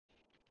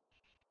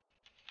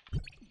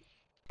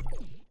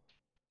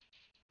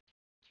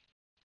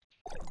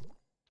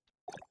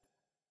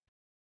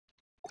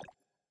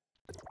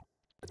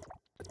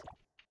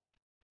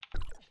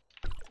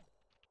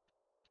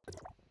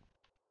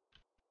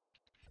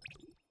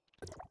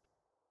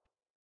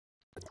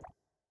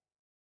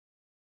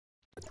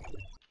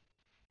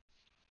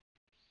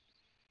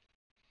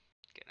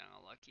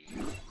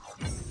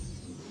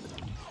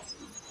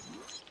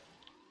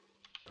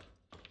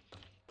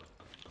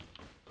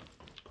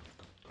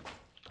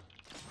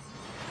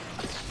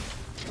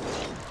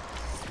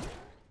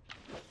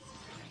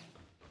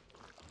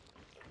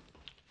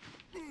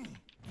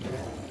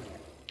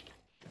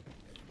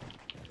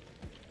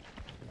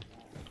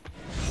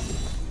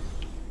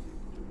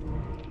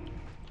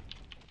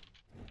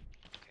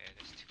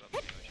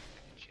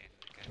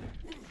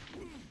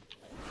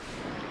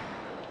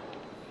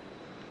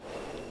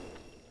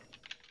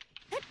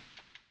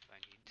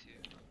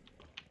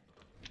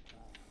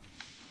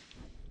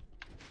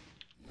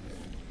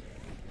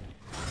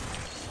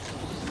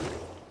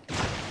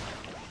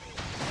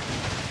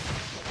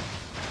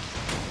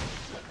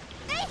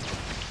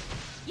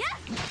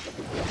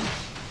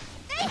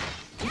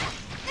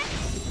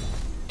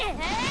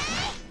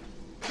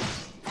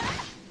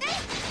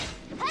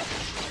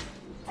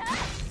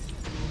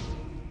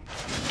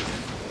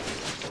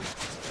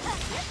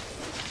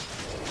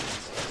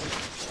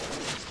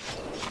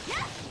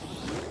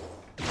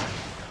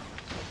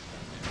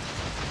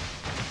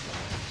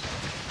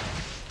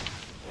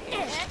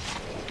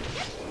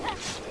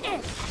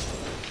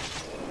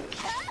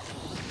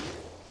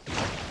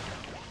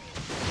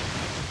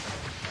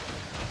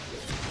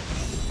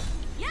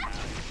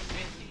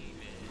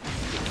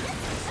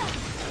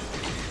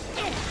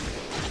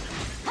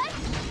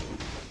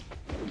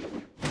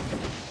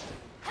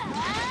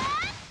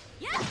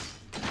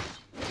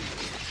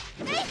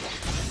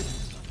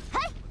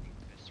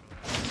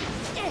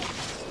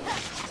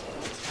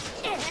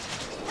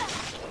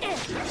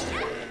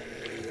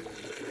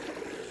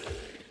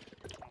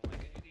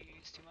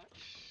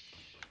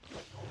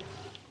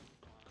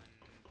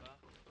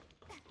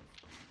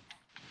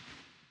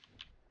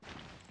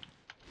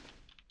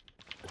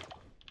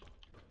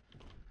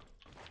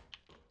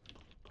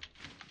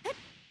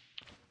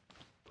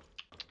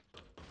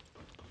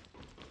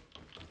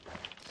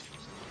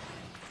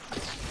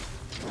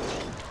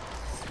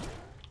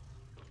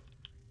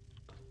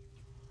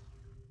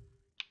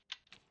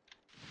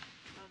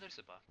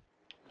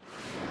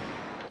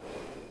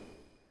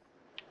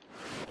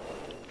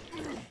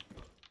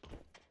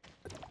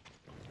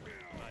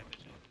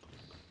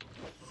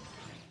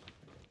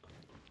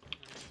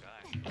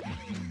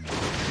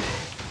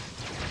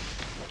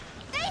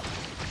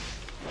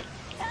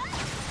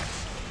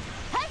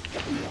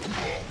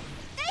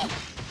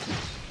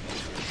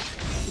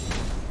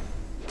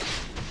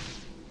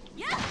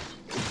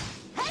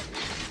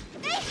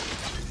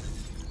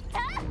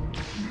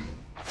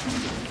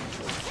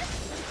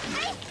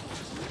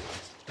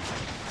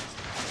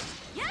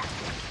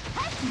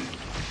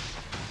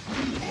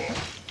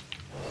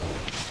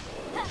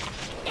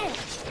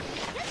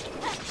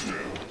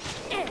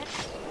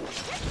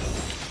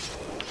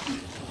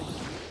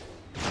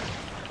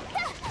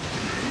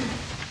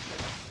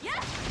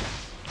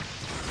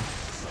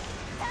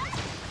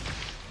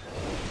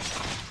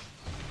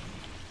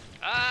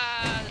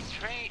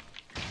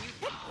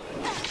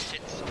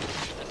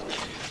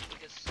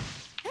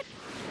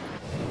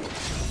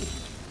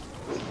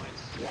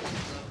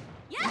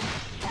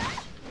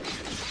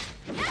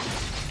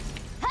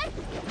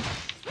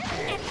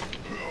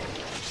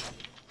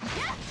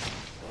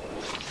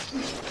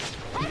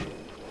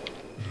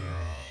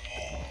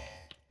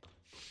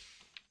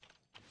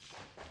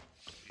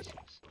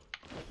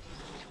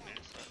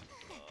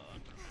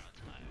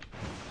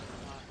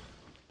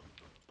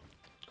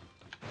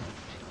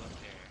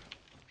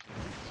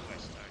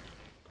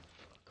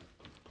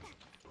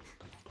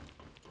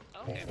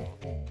Okay, cool.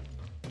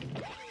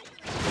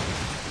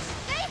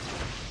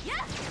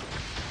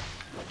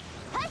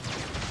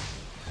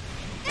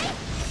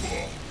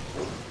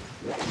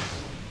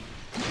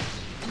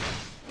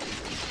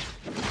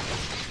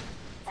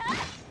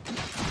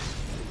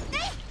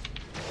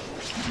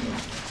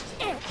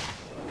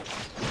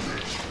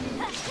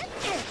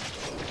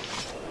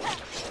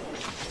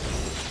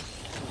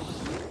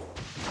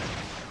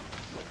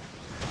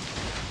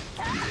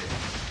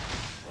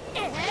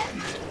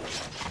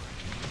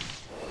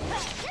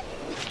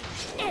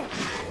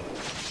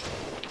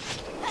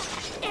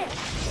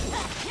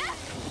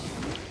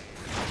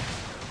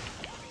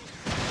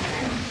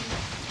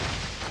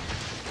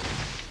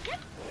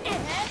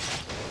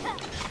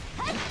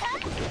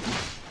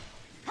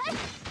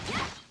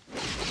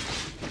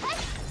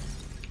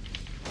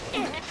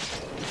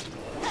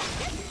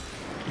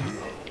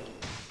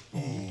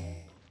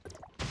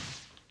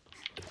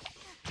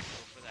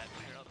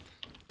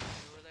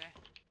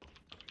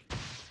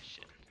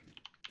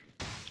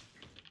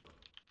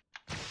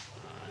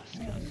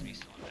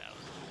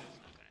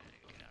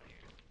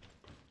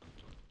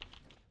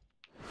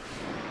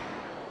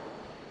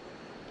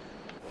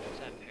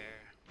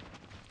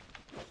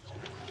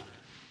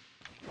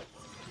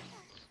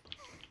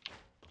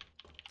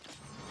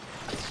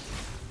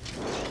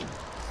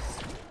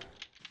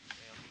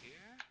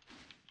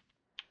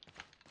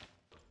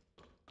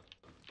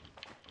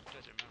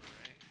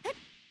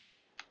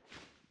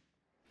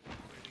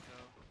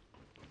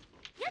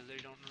 They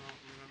don't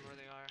remember where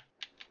they are.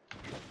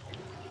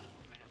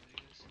 Might have to do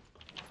this.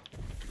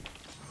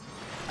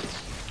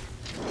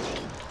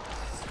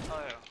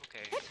 Oh yeah,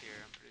 okay, it's here,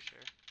 I'm pretty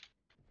sure.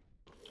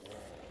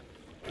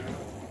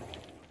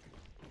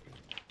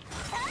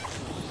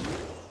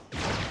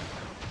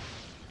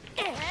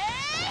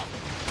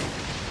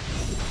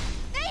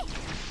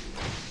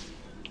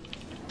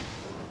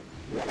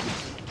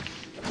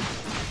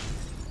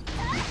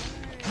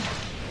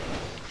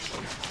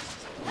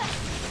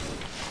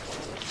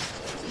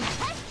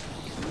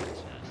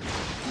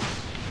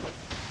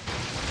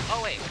 Oh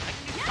wait, I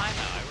can do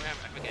timeout. I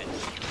remember. I forget.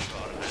 Go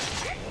automatic.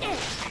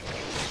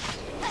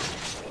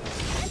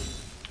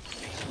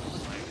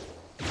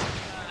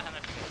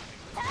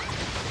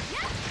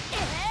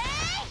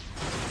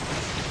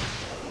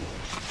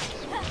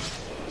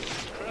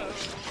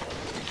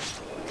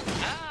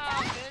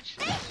 Ah, bitch.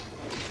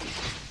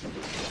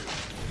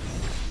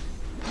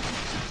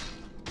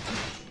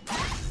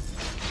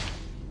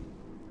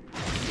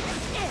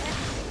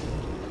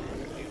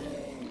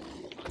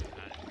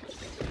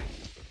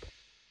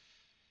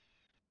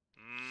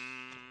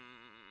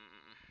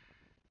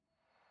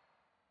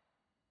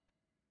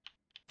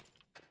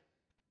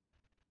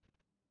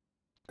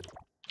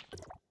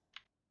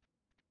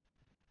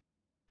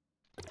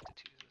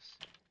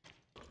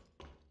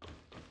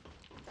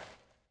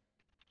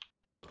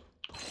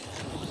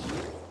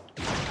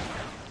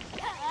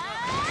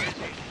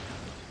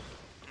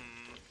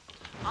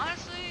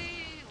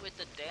 Honestly, with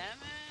the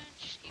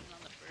damage, even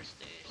on the first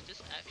stage,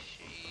 this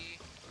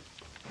actually...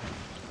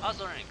 I was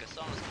learning because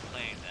someone was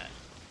complaining that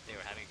they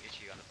were having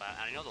issue on the battle,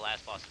 and I know the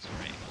last boss is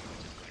Frigg,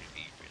 which is going to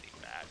be really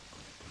bad.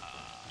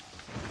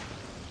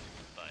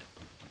 But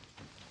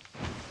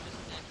this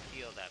didn't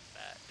feel that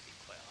bad, to be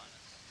quite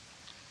honest.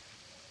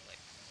 Like,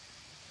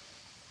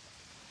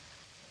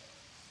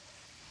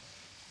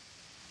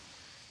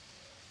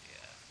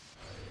 yeah,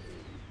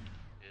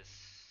 this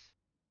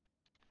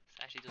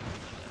actually doesn't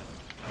feel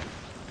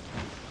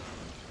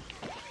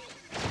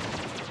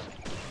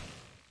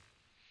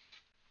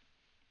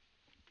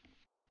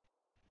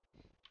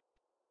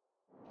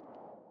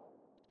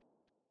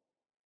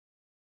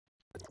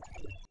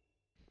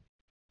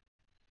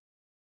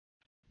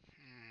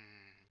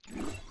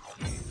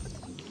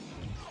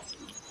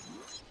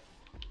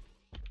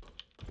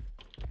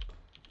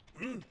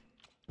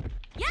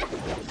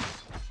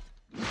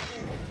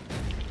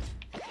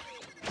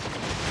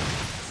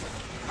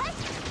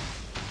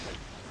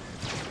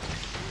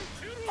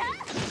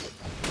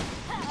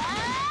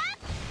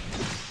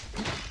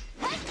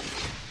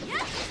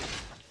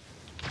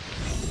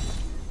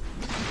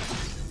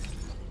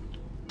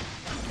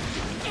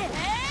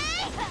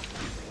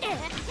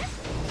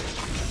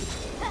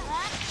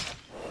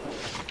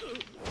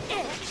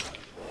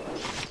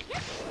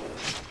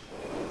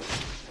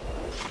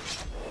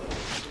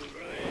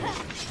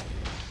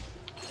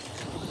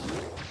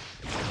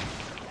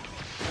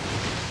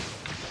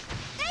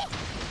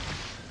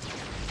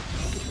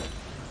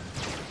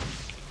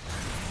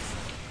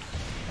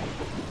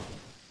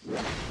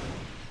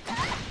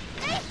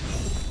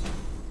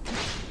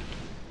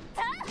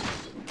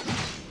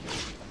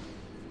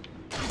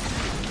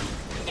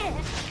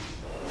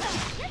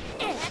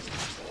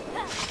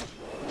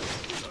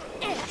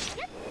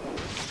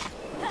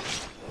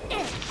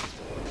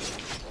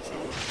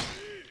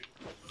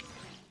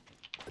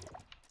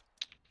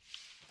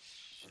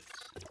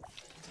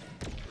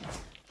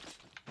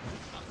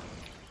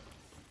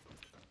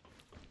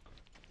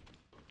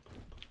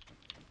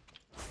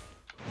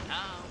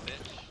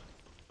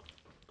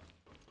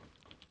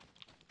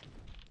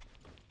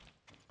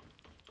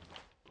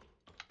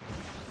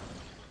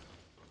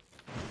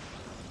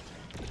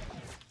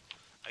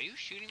you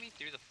shooting me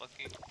through the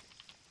fucking...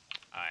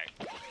 Alright,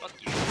 fuck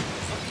you.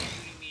 Fuck you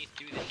shooting me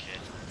through this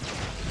shit.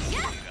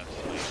 Yeah.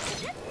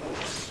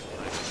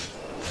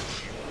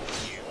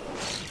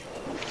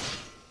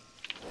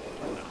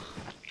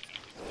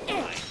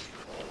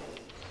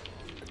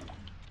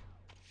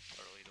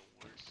 Literally the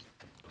worst.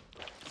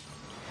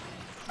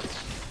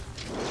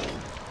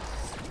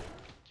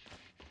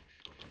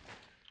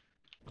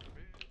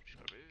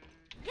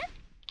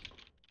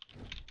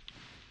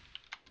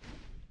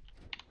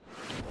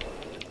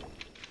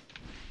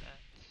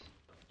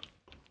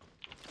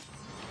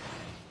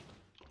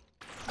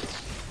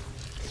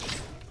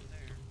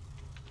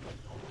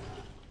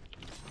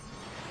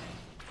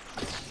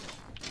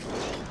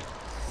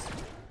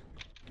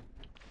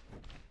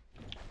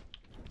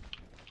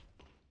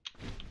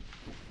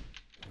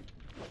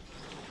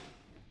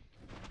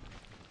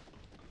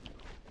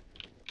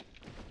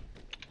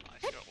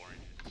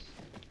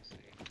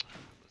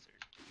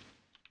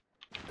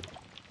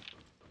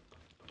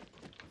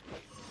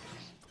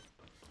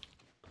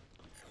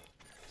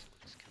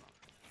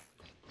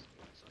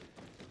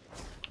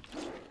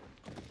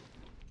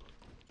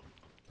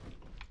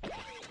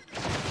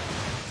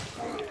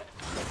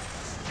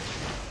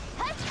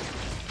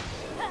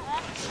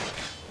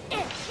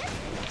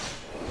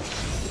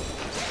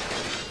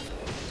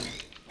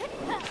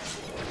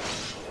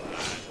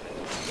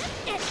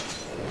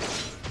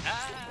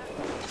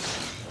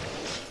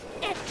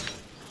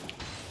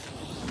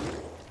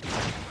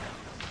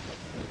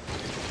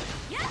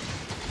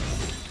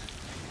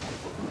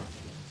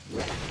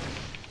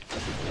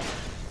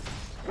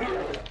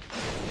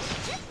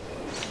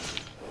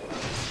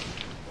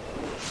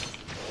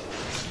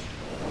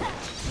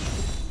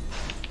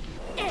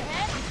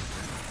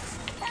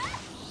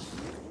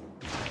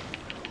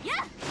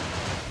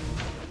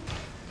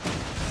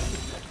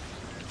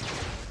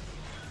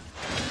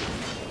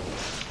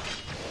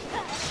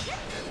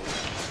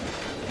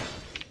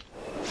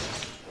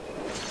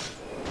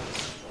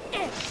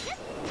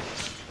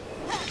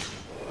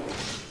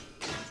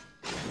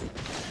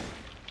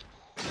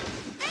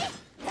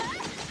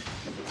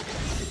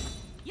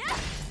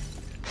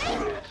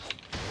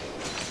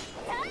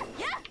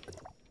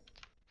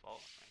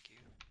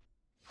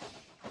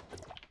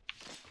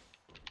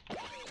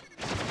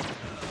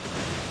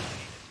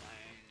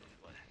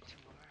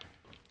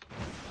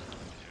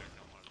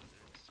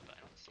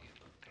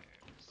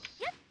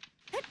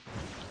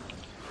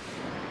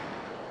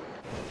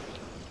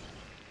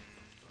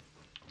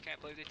 Can't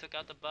believe they took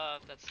out the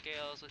buff that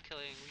scales with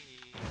killing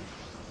weenies.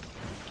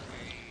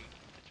 Very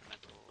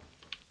detrimental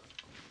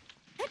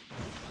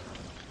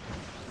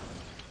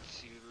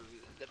to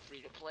the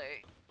free to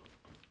play.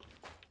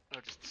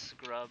 Or just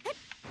scrub.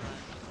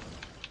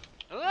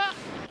 Ah!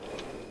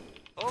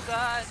 Oh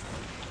god!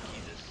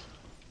 Jesus.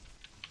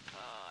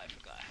 Oh, I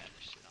forgot I had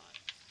this shit on.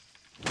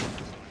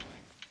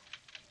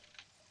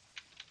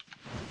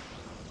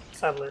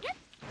 Sadly.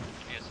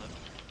 Yes, sir.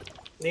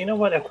 Do you know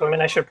what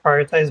equipment I should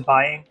prioritize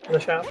buying in the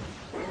shop?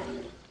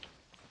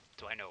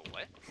 Do I know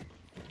what?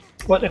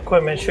 What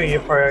equipment should you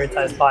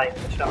prioritize buying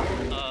in the shop?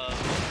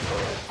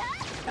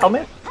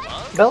 Helmet?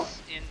 Gloves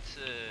Belt?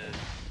 into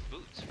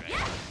boots, right?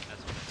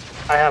 That's what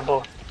it is. I have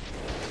both.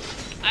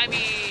 I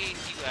mean,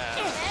 you have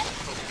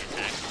appropriate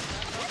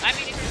attacks. I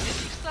mean, if you're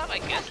missing stuff, I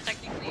guess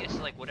technically it's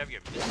like whatever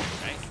you're missing,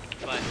 right?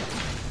 But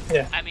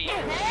Yeah. I mean,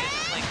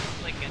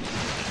 it's like in this,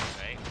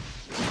 right?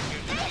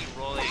 You're gonna be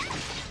rolling.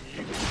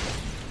 You're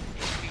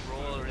gonna be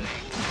rolling.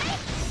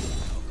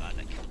 Oh god,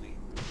 that killed me.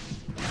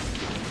 You're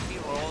gonna be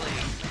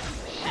rolling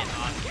shit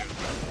on you.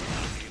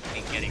 You're gonna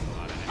be getting a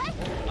lot of it.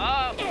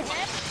 Oh,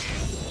 fuck.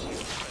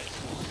 Jesus Christ.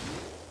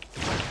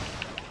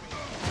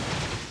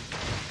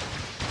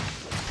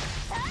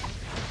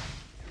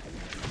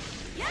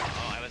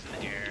 Oh, I was in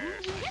the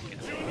air, so I can get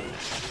the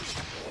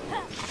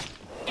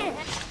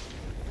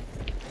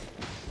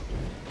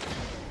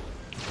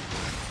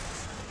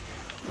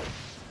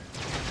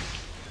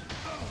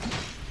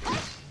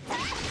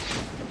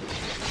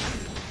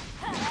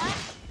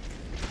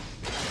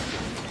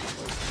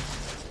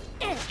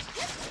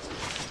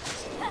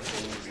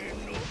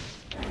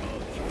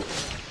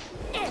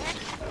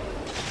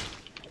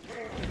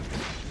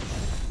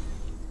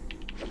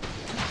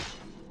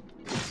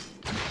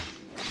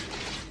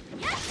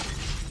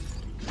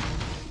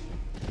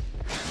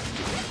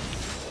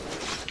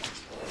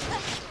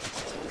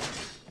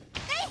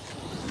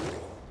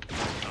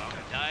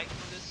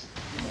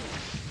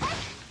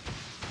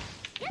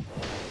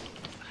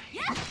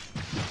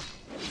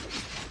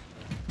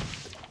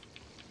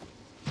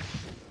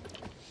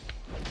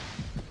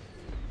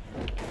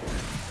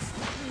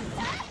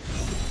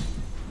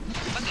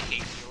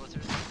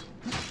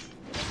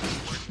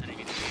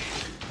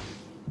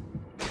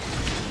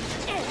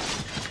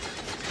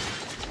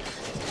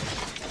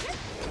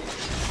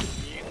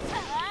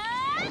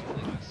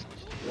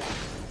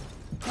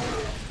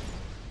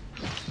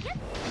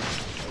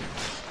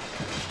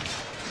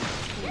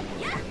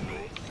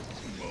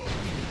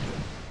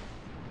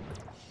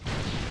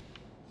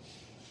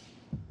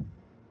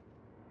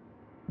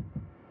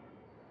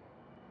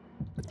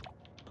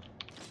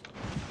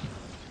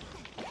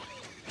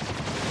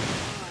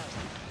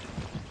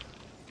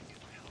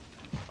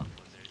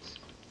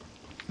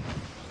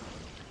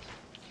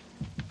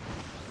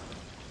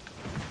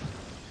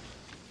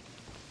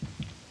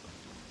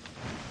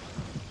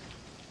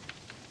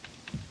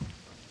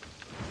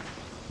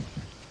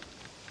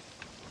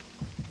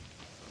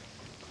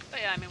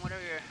yeah, I mean, whatever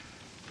you're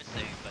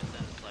missing, but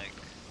then it's like,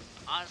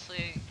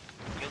 honestly,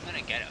 you're gonna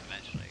get it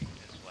eventually,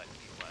 is what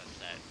people have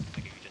said.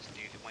 Like, if you just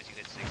do, once you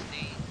hit 60,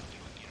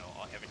 you know,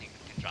 everything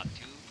can drop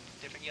 2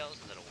 different yellows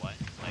instead of 1.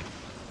 It's like,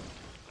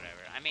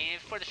 whatever. I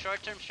mean, for the short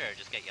term, sure,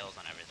 just get yellows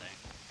on everything.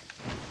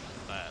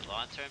 But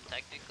long term,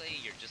 technically,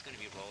 you're just gonna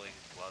be rolling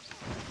gloves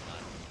and stuff like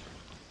that.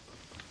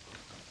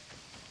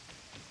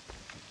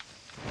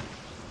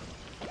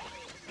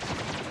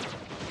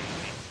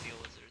 I hate steel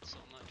lizards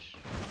so much.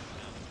 Yeah.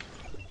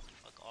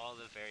 Fuck all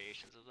the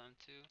variations of them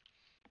too.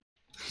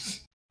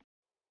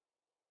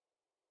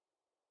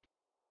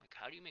 Like,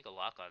 how do you make a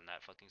lock on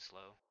that fucking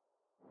slow?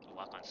 A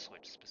lock on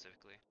switch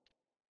specifically.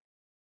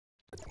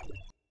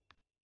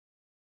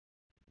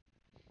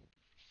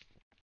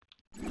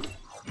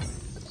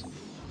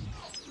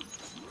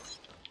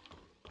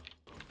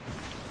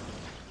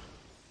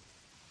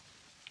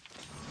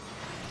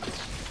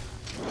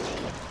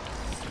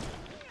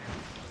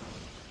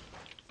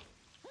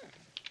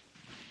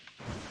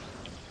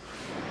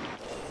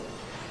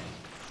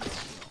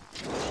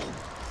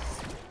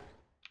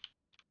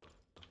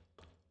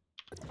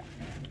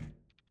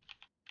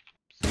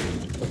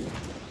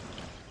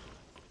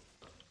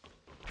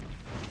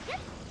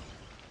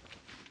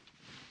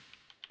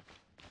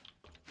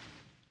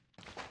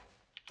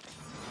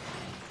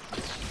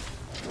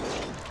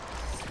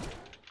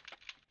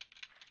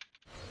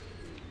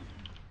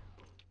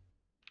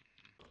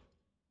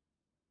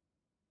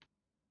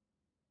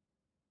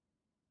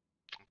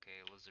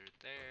 Okay, lizard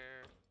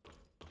there.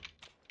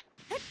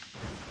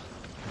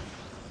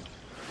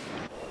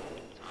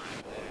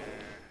 Time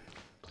there.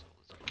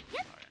 So lizard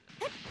far into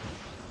this.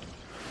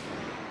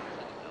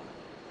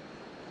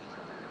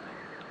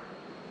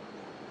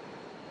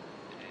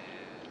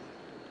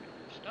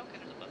 And okay,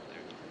 there's a buff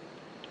there.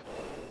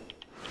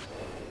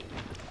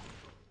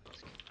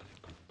 Let's keep going.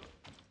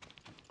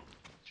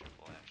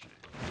 Triple actually.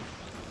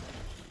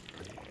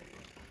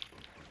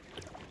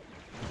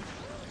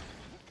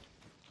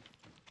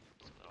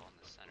 It's a little in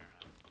the center,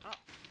 huh? Oh!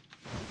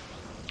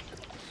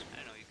 I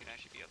didn't know you could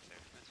actually be up there.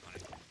 That's funny.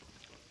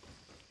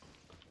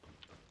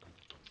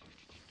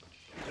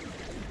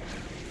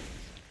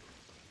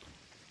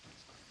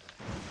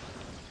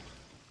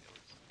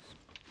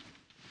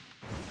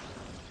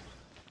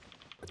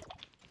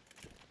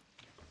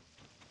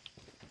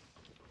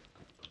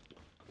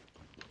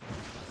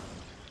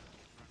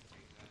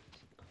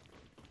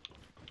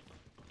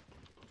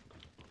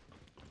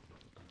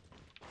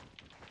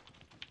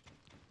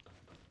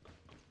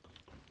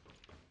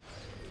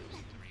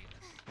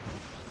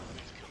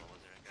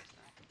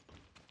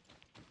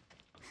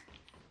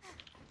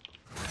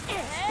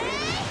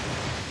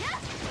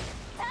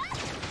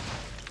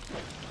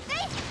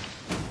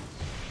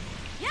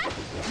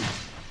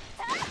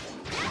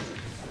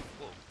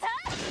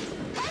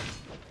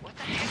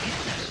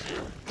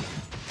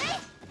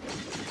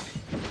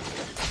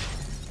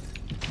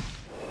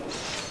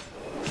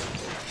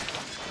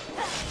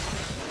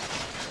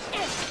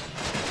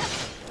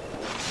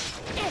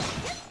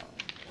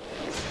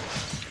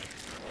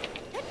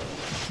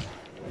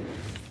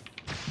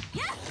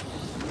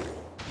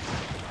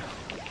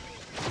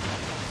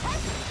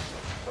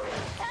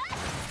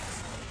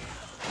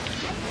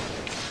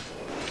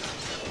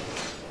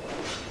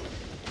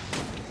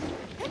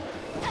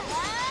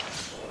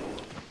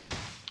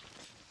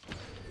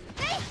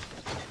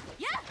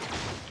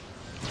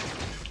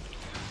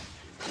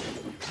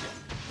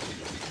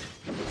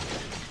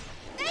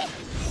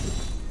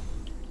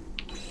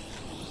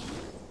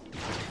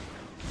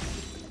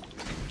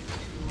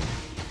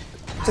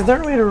 Is there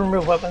a way to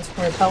remove weapons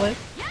from your palette?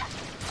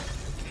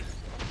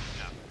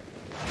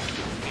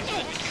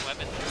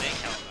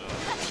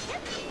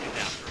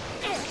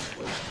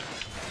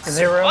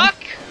 Zero. Fuck!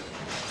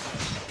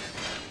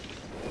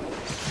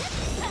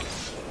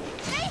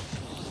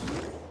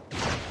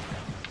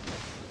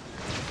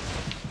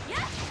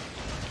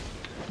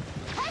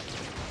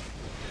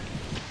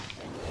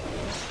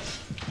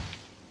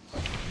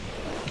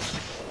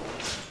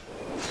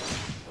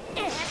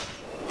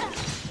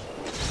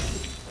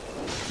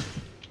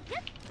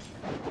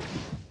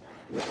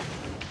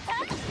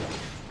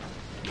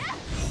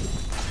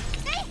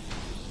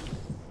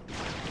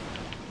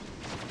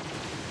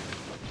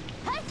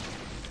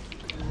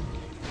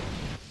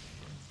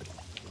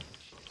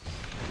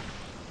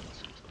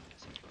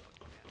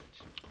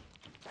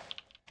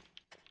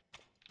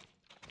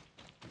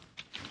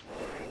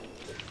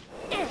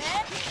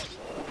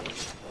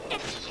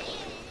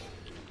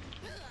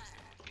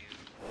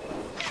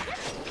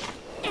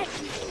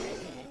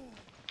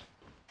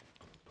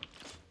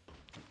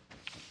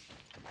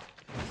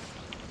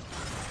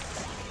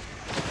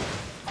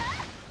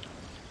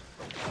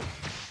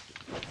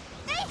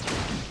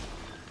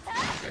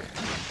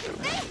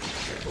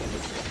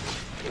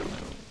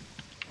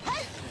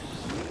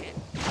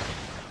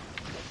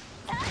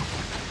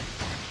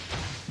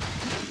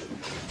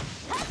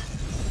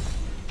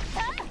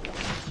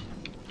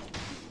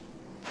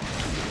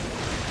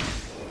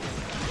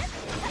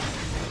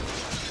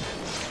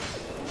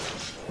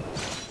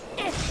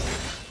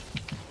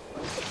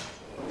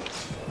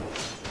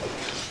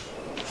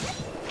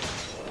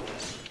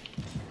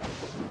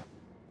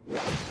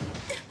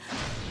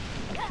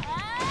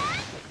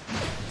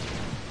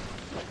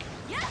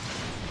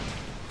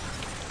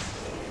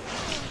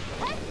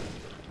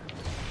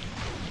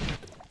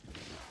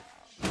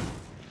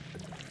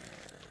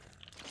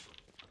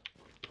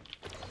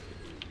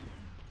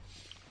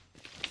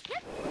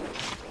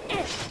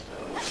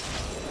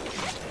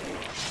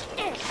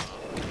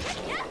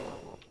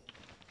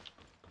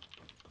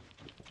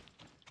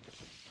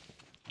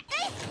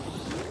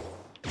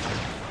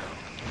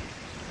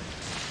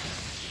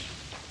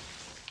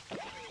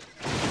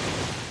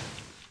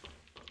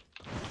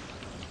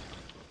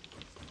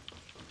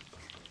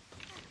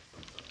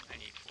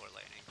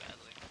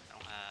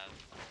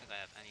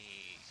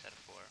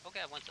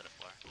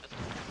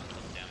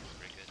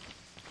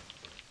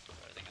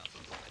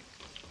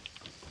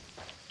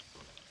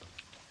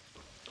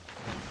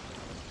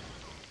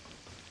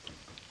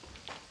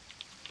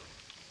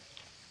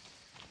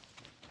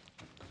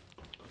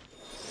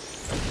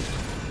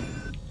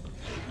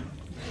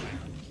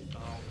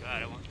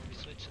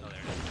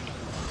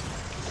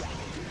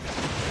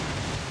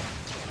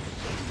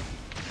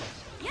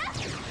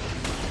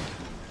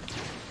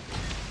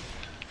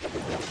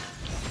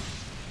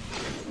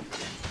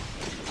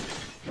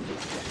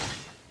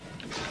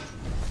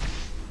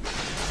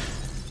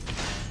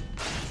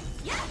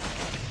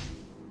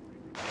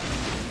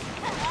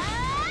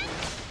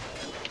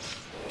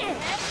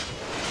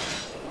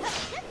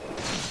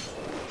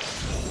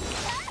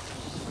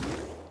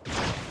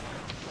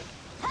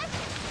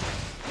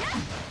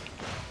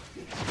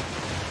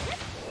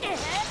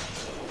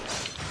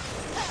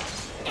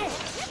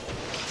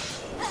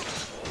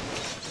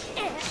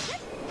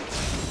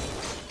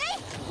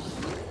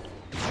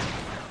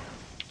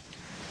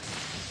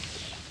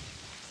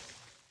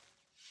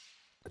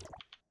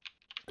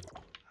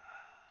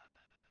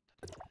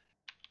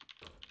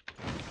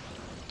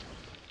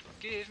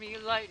 me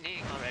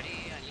lightning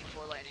already. I need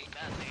 4 lightning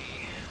badly.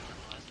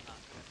 Otherwise, I'm not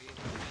gonna be able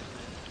to do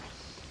this.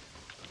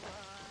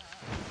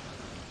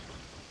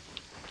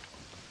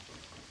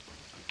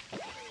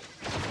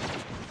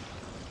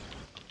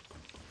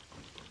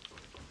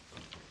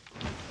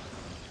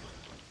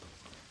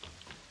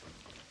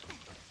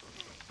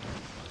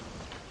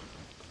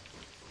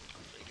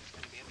 Frigg is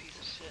gonna be a piece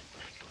of shit.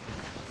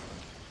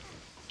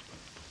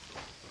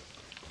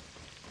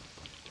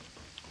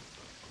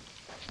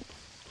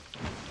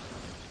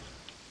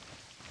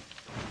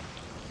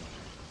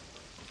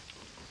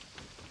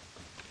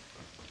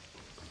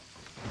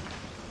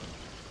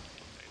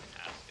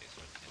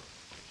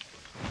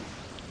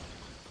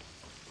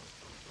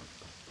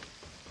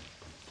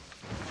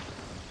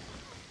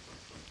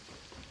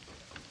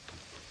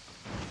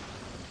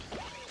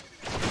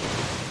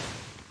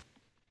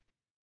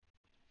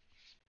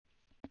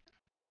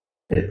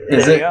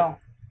 Is there it? you go.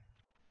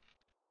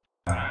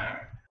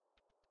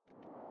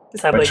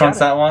 Which one's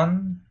that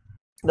one?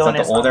 Is that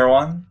the older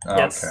one? Oh,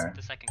 Yes. okay.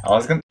 The second I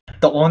was gonna.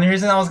 The only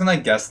reason I was gonna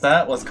guess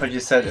that was because you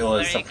said it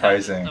was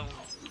surprising.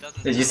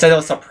 You said it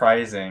was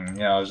surprising.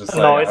 Yeah, I was just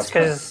No, like. it's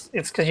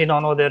because you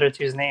don't know the other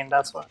two's name.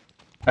 That's what.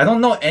 I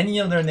don't know any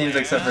of their names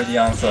except for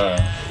Dianza.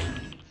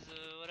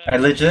 I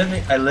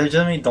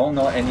legitimately don't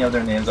know any of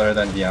their names other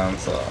than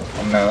Dianza.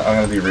 I'm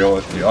gonna be real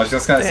with you. I was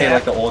just gonna say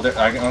like the older.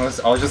 I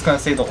was just gonna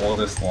say the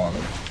oldest one.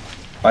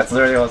 That's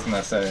literally what I was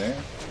gonna say.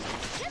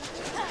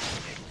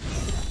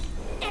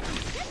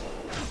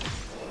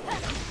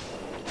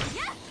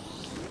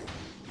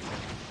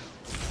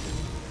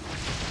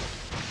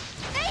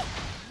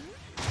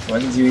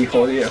 When do you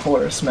hold a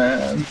horse,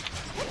 man?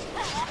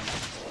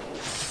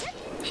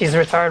 She's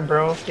retired,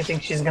 bro. You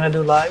think she's gonna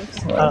do lives?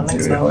 I don't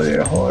think so. Hold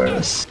a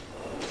horse.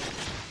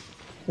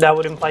 That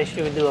would imply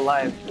she would do a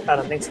live. I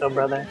don't think so,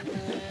 brother.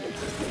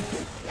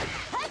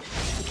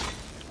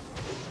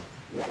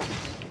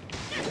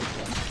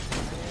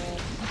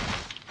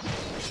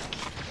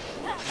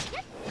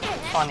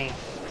 Funny,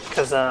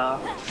 because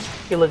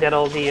you look at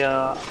all the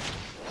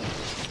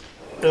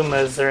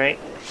Umas, right?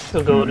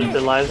 Who go to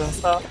the lives and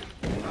stuff.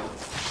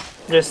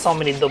 There's so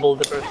many double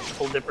dippers,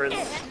 triple dippers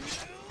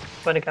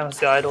when it comes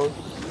to idols.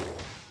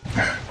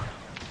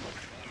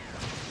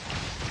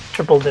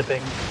 Triple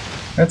dipping.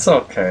 It's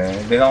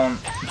okay. They don't.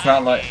 It's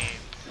not like.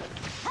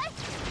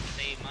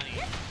 Save money.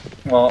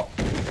 Well.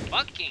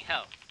 Fucking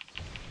hell.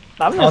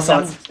 I'm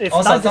just, it's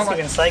not just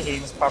even side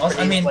games properties.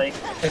 I mean, like,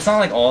 it's not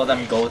like all of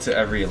them go to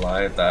every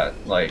live that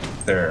like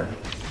their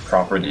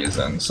properties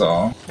and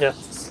so.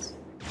 yes.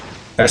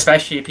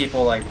 Especially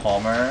people like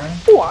Palmer.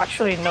 Oh,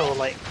 actually, no.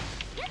 Like,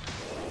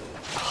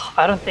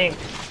 I don't think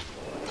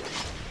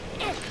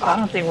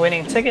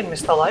winning ticket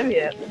missed a live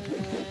yet.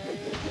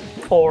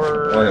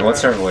 For Wait,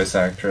 what's her voice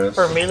actress?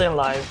 For Million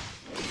Live.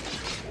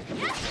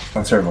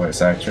 What's her voice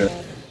actress?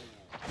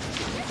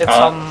 It's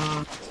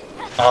oh,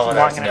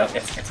 whatever.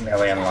 It's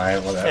Million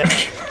Live, whatever.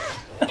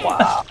 Yeah.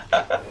 Wow.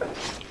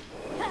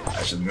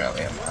 I should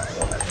Million Live,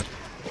 whatever.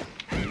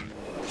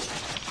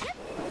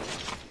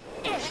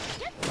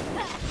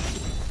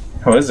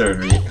 Who is her?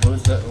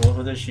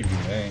 Who does she be?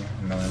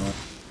 No.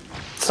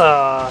 It's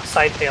a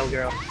side tail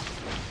girl.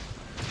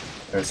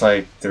 There's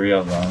like 3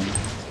 of them.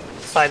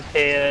 Side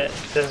tail.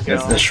 This girl.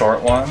 It's the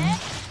short one.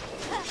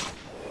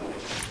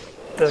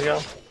 This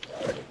girl.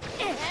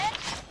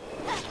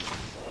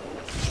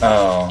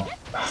 Oh.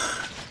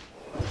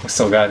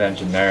 So goddamn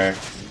generic.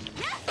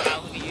 How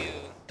do you?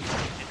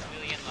 It's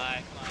Million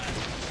Live,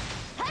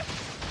 come on.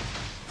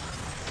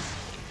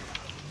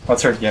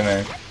 What's her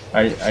gimmick?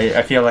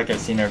 I feel like I've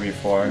seen her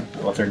before.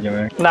 What's her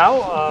gimmick?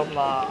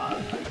 Now,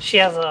 she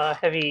has a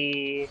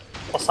heavy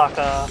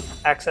Osaka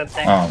accent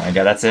thing. Oh my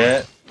god, that's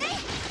it?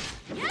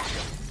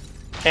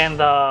 And,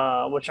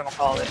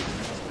 whatchamacallit.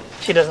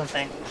 She doesn't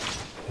think.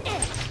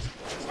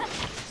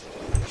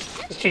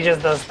 She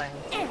just does things.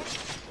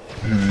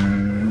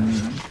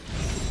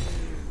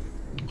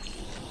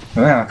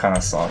 That kinda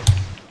sucked.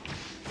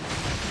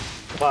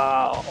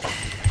 Wow.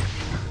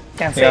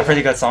 Can't say They got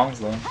pretty good songs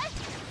though.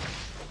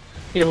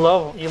 You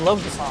love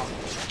the song.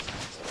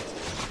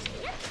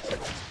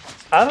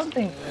 I don't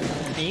think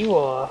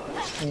Biwa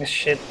is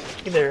shit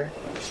either.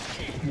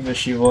 The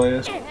she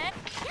voice.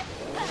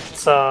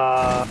 It's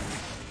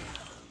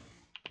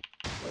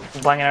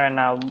blanking right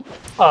now.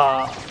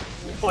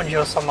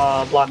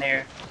 Ojo-sama blonde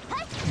hair.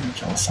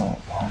 Ojo-sama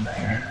blonde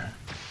hair.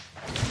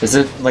 Is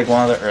it like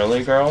one of the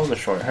early girls, the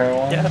short hair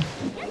one? Yeah.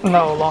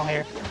 No, long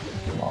hair.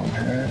 Long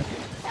hair.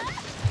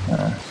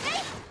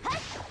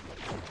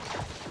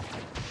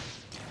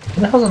 Who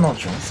the hell's an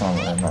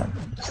Ojo-sama? I'm not.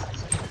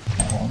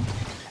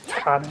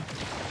 Takane.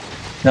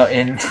 No,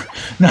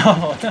 no,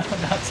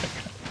 not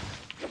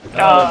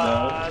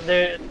no.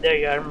 There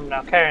you go, I remember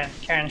now. Karen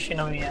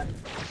Shinomiya.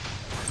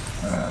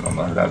 I don't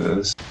know who that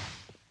is.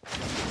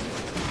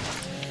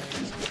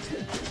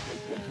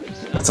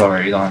 It's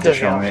alright, you don't have to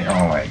show me.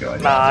 Oh my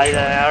god. Nah,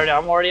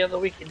 I'm already on the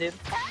wiki, dude.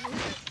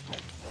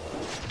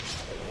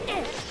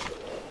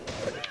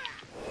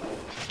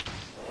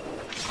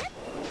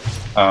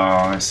 Oh,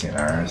 I see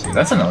her.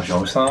 That's an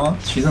Ojo-sama?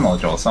 She's an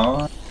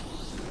Ojo-sama?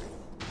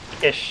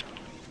 Ish.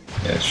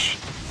 Ish.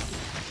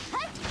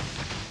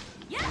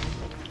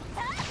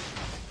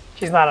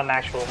 She's not an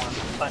actual one,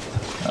 but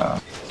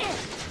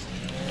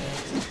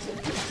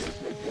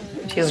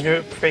she's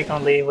grouped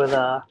frequently with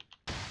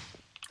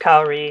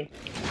Kaori,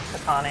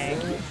 Akane,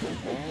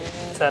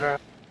 etc.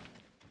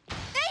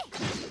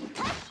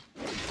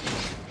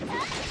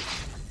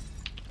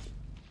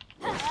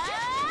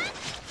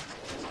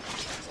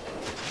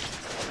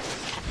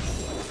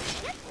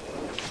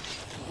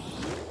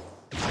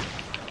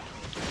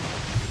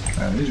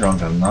 Man, these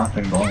rounds have not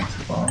been going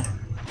too well.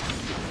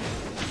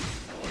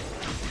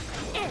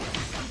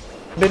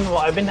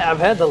 I've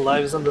had the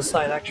lives on the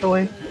side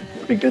actually,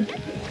 pretty good.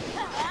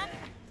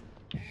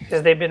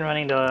 Because they've been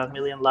running the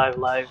million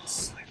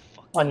lives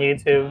on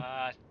YouTube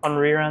on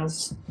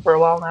reruns for a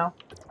while now.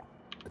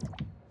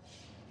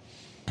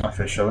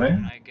 Officially?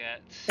 I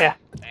get. Yeah.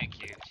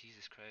 Thank you.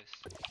 Jesus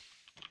Christ.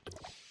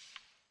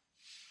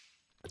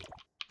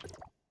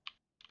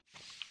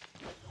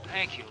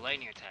 Thank you,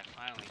 lightning attack.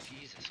 Finally,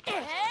 Jesus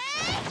Christ.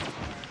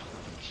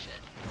 Holy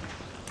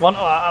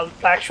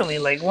shit. Actually,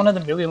 like one of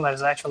the million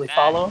lives I actually That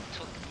follow.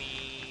 took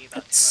me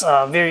about It's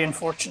very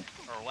unfortunate.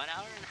 or 1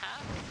 hour and a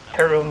half.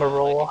 Aruma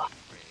roll.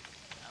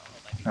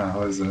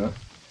 What is it?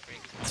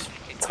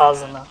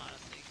 Tazuna.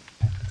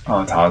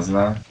 Oh,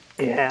 Tazuna.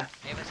 Yeah.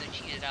 Maybe I should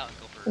cheat it out and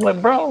go for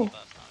Like, bro. easy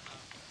buffs, I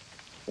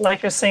don't know.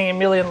 Like you're saying a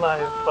million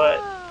lives, but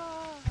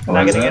What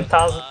not is gonna it? get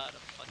Tazuna.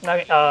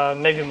 Fucking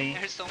Megumi.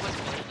 There's so much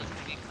footage that's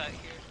gonna be cut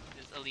here.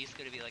 There's at least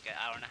gonna be like an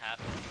hour and a half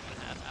to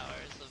 2.5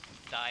 hours of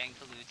dying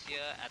to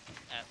Lucia at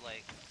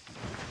like.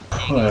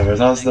 Whatever,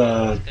 that was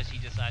the... Because she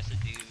decides to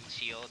do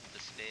shield, the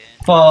spin,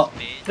 Well,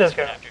 this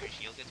girl. after her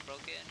shield gets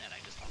broken, and I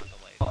just want to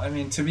like. I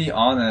mean, to be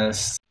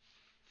honest,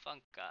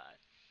 Funk God.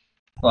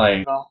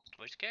 like...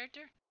 Which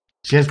character?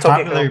 She has Tokiko.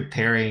 popular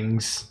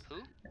pairings.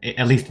 Who?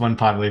 At least one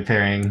popular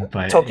pairing,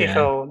 but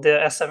Tokiko, the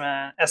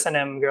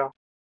SNM girl.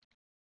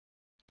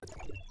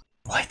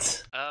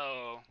 What?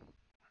 Oh,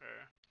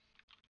 her.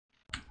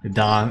 the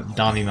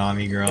Dami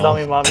Mommy girl.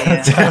 Dami Mommy,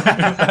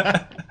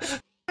 yeah.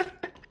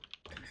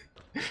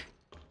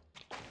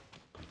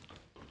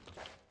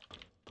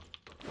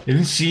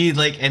 Isn't she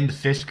like in the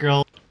fish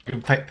girl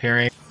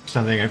pairing?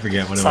 Something, I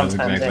forget what it was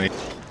Sometimes, exactly.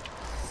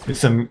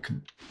 It's and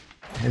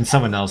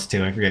someone else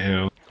too, I forget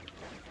who.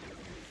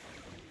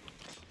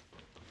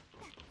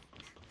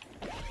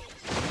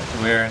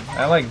 Weird.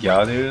 I like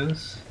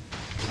Yadu's.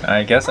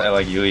 I guess I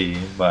like Yui,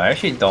 but I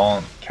actually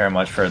don't care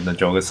much for the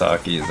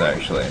Jogasakis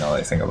actually, now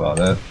that I think about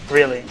it.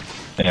 Really?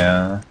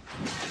 Yeah.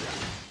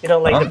 You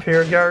don't like the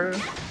pure Garu?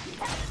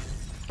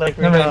 Like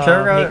I mean,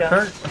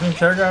 Mika?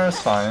 Pure Garu's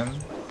fine.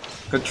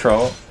 Good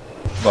trope.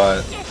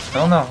 But I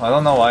don't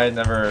know why I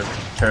never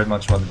cared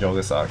much about the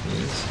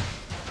Jogasakis.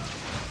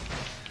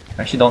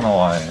 I actually don't know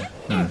why.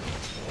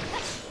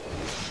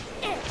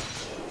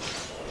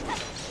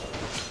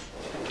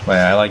 Wait,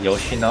 I like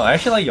Yoshino. I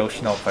actually like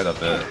Yoshino quite a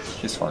bit.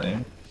 She's funny.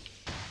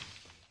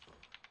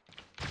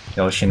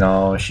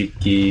 Yoshino,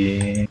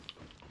 Shiki.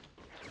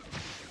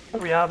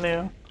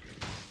 Ryamu.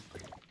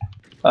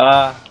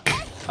 I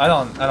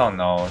don't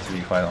know, to be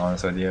quite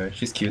honest with you.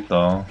 She's cute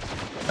though,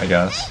 I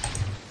guess.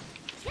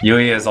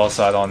 Yui is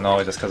also, I don't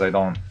know, just because I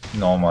don't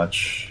know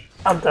much.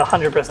 I'm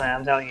 100%,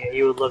 I'm telling you,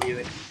 you would love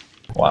Yui.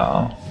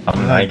 Wow.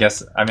 I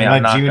guess, I mean,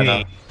 I'm not Junie.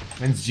 gonna...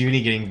 When's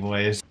Junie getting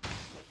voiced?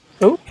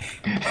 Who?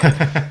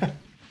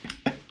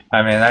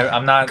 I mean,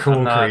 I'm not... Cool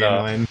I'm not,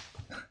 Korean one.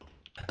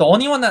 The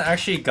only one that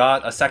actually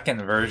got a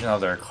second version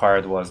of their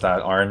card was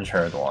that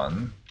orange-haired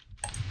one.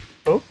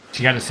 Who?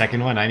 She got a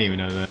second one? I didn't even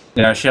know that.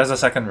 Yeah, she has a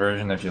second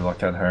version if you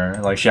look at her.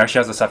 Like, she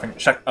actually has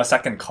a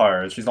second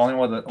card. She's the only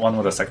one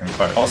with a second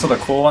card. Also, the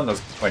cool one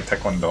does, like,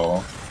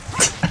 Taekwondo.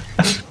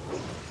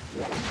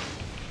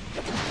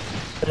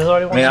 There's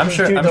already one. I'm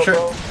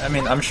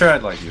sure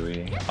I'd like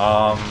Yui.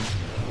 I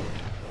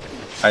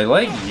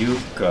like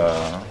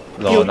Yuka,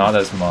 though not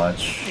as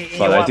much.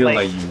 But I do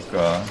like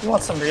Yuka. You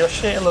want some real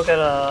shit? Look at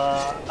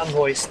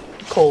Unvoiced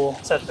Cole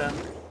section.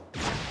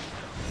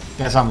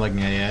 That's what I'm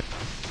looking at, yeah.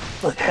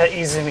 Look at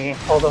Izumi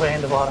all the way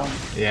in the bottom.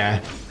 Yeah.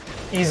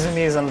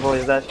 Izumi's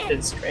Unvoiced, that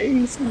shit's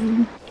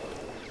crazy.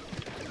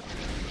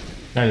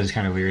 That is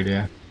kind of weird,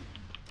 yeah.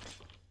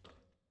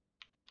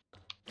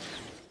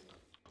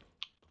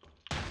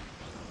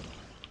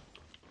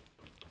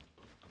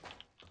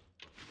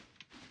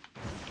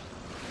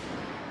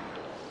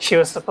 She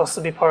was supposed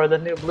to be part of the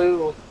new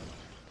blue.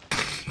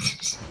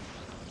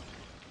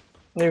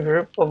 New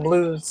group of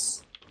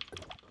blues.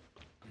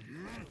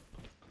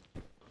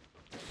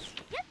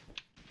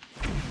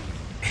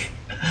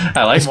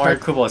 I like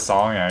Morikubo's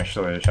song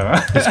actually.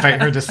 Despite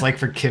her dislike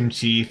for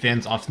kimchi,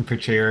 fans often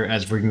portray her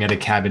as working at a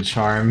cabbage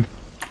farm.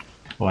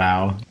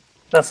 Wow.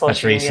 That's all That's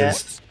she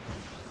racist.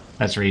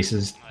 That's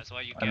racist. That's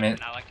why you I get mean,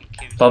 not liking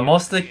kimchi. but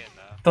most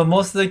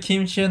of the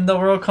kimchi in the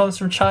world comes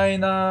from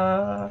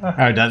China.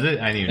 Oh, does it?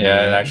 I didn't even know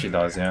Yeah, it that. actually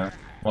does. Yeah,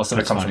 most of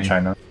it That's comes funny. from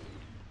China.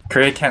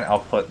 Korea can't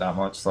output that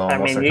much, so I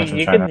most mean, of it comes from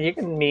you China.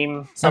 can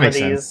meme some of makes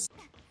these. sense.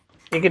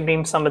 You could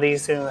meme some of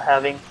these to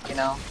having,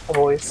 a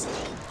voice.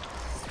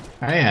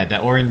 Oh yeah, the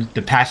orange,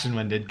 the passion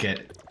one did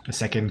get the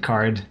second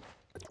card.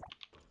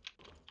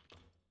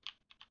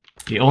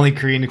 The only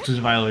Korean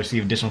exclusive idol to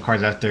receive additional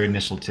cards after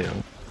initial 2.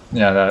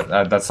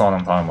 Yeah, that's the one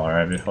I'm talking about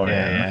right before.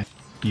 Yeah.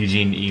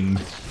 Eugene Im.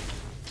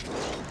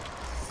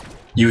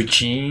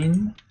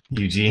 Eugene?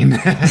 Eugene.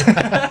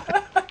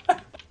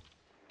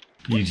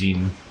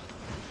 Eugene.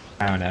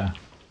 I don't know.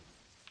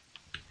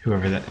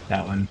 Whoever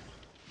that one.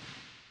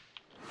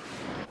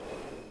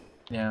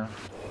 Yeah.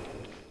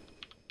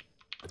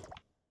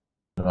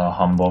 The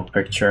humble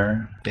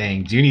picture.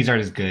 Dang, Junie's art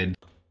is good.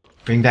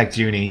 Bring back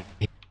Junie.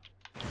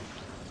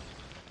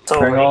 It's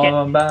over. Bring all of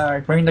them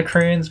back. Bring the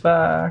Koreans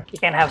back. You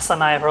can't have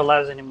Sanai of her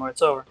lives anymore.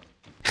 It's over.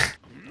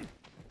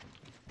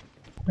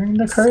 Bring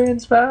the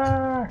Koreans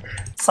back.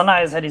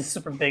 Sanai's head is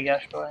super big,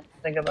 actually.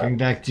 Think about Bring it.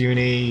 back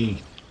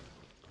Junie.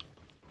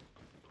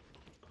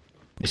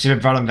 They should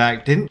have brought him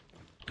back.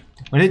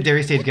 When did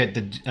Dairy Stage get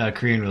the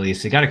Korean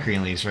release? They got a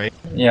Korean release, right?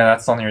 Yeah,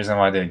 that's the only reason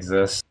why they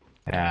exist.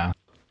 Yeah.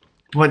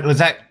 What was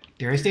that?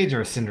 Dairy Stage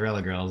or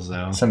Cinderella Girls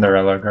though?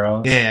 Cinderella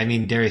Girls. Yeah, I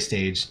mean Dairy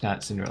Stage,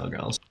 not Cinderella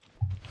Girls.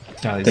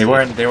 Starlight They Stage.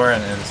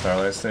 weren't in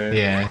Starlight Stage.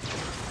 Yeah. I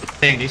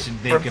think they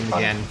should make them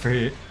again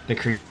for the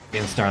Korean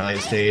Starlight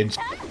Stage.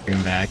 Bring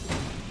them back.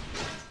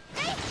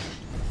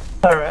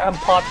 Alright,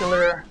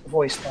 unpopular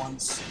voiced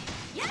ones.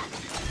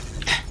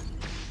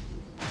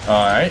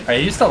 I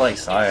used to like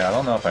Saya. I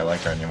don't know if I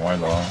like her anymore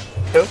though.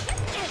 Who?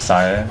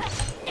 Saya.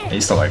 I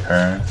used to like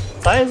her.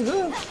 Sai's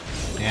good.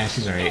 Yeah,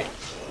 she's alright.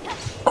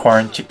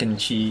 Corn, chicken,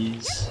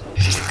 cheese.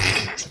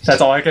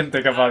 That's all I can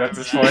think about at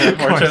this point,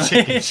 unfortunately.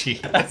 Chicken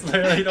cheese. That's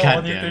literally the God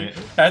only damn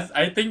thing. it.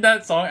 I think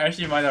that song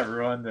actually might have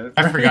ruined it.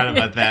 I forgot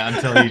about that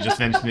until you just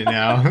mentioned it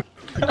now.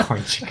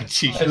 Corn chicken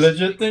cheese. I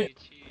legit think.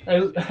 I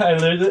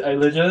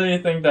legitimately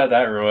think that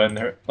ruined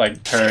her,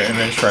 like, her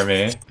image for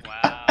me.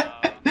 Wow.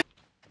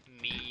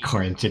 Me.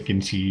 Corn chicken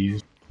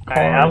cheese.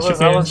 Alright, I was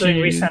chicken doing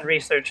cheese. recent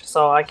research,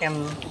 so I can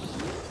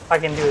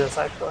do this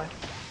actually.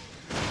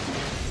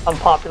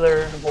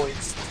 Unpopular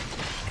voice.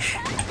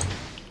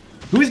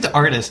 Who is the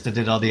artist that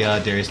did all the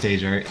Dairy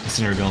Stage art?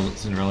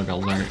 Cinderella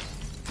Girls art?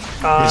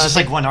 Uh, It's just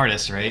like one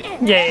artist, right?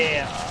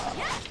 yeah.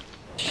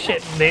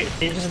 Shit, they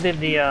just did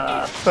the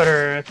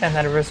Twitter 10th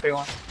anniversary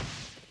one.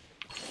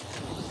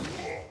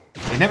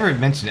 They never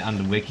mentioned it on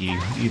the wiki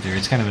either.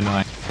 It's kind of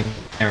annoying.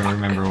 I never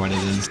remember what it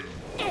is.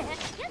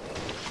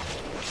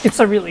 It's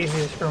a real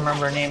easy to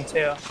remember name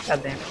too.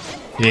 God damn.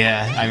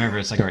 Yeah, I remember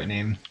it's like a right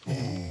name.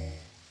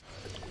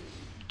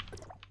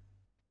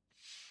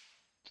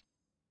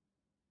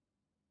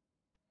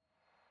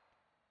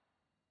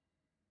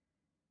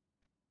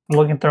 I'm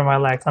looking through my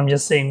legs. I'm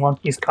just seeing One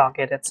Piece cock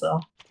edit,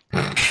 so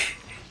it's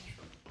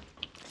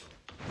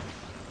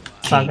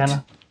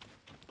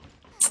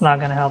not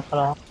gonna help at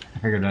all. I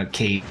figured about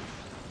Kate.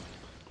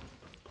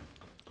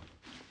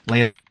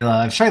 Layla.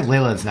 I'm sure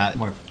Layla's not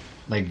more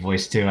like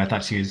voice too. I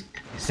thought she was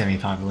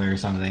semi-popular or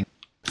something.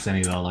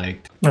 Semi-well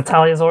liked.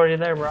 Natalia's already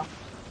there, bro.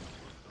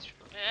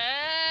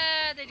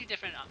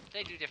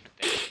 They do different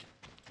things.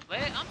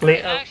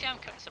 Actually, I'm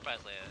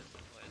surprised Leia.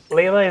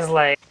 Layla is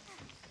like.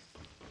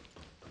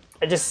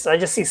 I just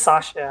see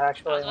Sasha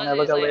actually when I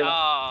look at Layla.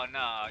 Oh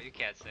no, you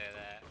can't say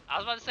that. I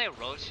was about to say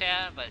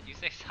Roshan, but you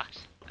say Sasha.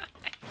 I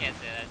can't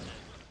say that shit.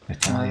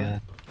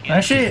 Natalia.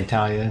 Actually,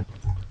 Natalia.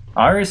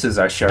 Iris is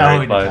actually Oh,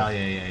 alright, but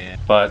Natalia, yeah.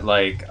 but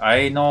like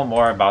I know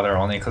more about her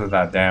only because of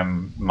that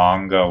damn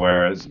manga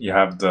where you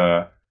have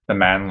the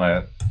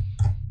manlet.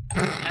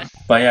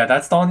 But yeah,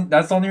 that's the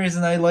only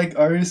reason I like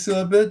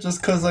Arisu a bit,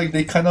 just because like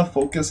they kind of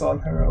focus on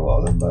her a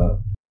lot in that.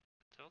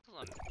 Focus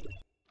on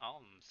all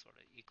of them sort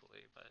of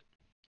equally, but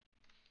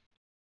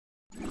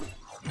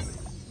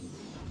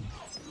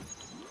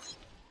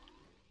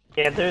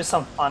Yeah, there's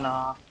some fun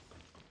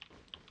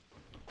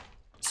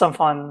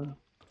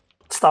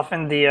stuff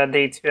in the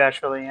day 2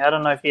 actually. I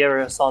don't know if you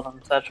ever saw them,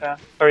 etc.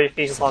 Or if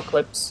you saw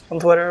clips on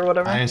Twitter or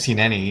whatever. I haven't seen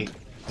any.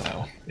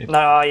 So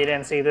No, you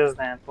didn't see this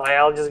then. Like,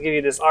 I'll just give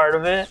you this art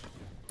of it,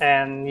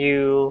 and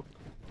you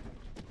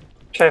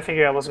try to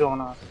figure out what's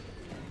going on.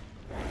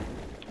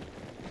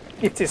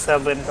 It's a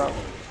window.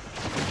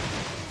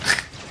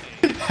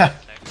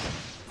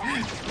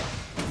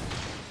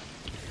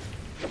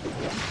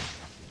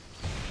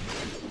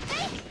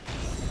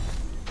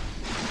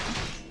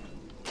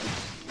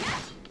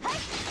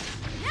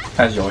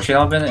 Has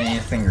Yoshida been in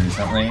anything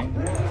recently?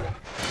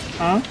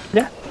 Huh?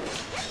 Yeah.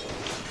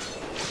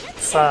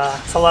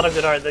 It's a lot of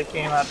good art that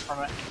came out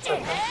from it.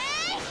 etc.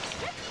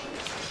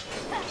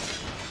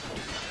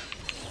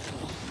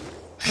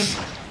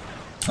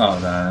 Oh,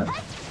 that.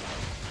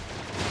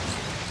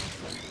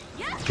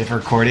 Get a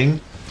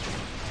recording.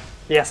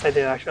 Yes, I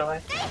do actually.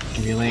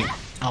 Give me a link.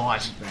 I'll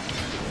watch it.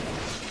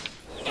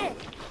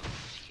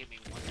 just give me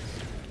one.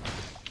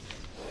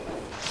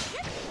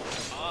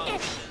 Oh,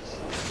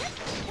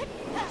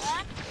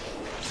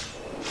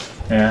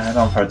 Yeah, I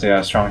don't particularly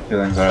have strong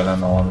feelings other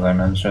than the ones I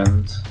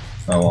mentioned.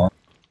 Oh well.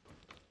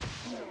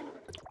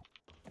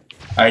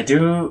 I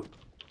do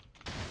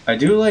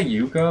like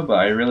Yuka, but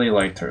I really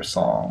liked her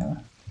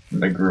song in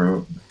the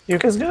group.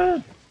 Yuka's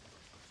good.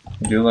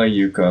 I do like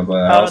Yuka, but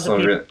I Out of also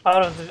the really.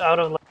 out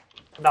of like,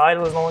 The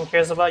idols no one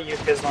cares about, you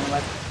is one of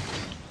my.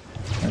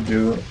 I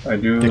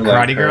do. The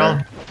like karate her.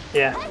 girl?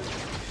 Yeah.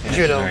 Yeah,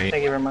 Judo. she's right.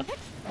 Thank you very much.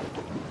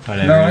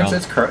 Whatever, No, girl.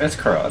 it's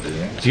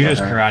karate. Judo's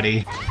Yeah.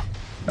 karate.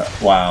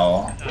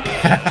 Wow.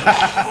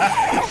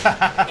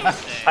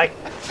 I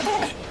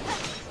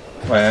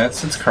Well,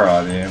 it's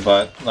karate,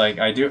 but like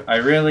I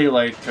really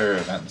liked her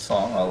event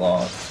song a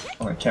lot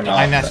when it came out.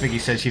 I asked Mickey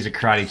said she's a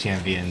karate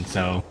champion,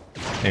 so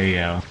there you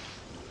go.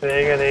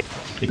 there you go. There.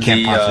 You can't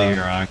The, possibly be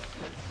wrong.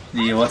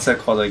 The what's it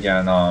called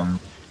again?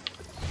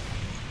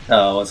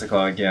 What's it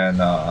called again?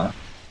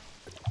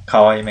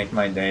 Kawaii Make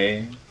My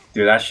Day.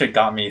 Dude, that shit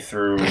got me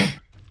through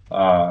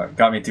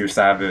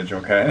Savage,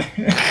 okay?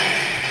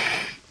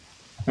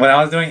 When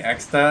I was doing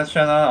X-Stat,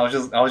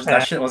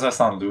 that shit was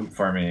just on loop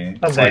for me.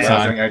 That's Like, nice. I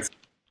was doing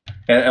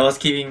it was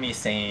keeping me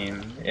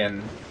sane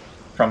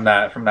from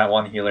that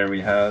one healer we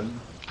had.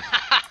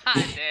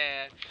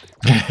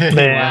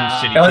 Yeah.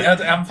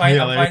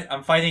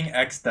 I'm fighting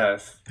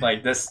X-Death.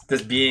 Like this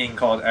being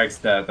called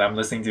X-Death. I'm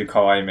listening to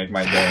Kawaii Make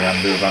My Day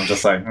on loop. I'm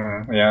just like,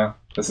 yeah,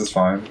 this is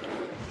fine.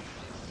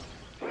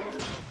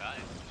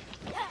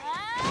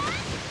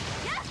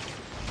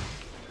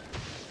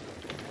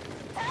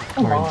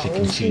 Orange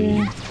chicken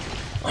cheese.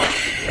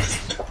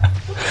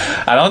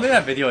 I don't think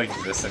that video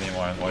exists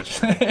anymore,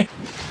 unfortunately.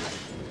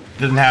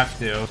 Doesn't have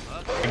to.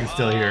 I can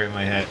still hear it in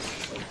my head.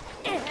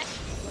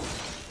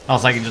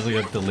 Also, I can just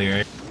look up the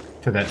lyric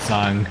to that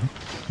song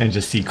and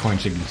just see corn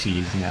chicken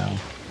cheese now.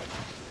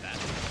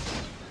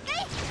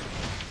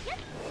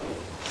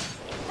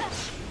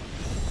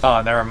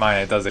 Oh, never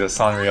mind. It does it. The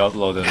song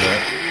re-uploaded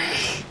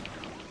it.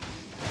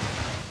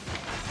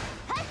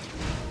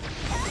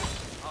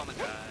 Oh my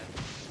god.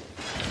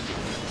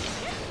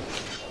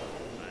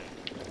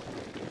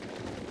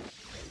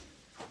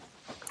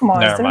 Come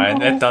on. is Never there mind.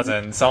 no- It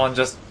doesn't. Someone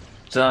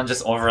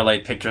just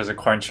overlaid pictures of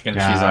corn chicken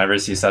cheese Yeah. whenever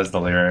she says the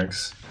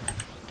lyrics.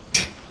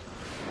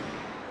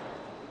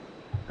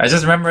 I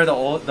just remember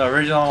the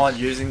original one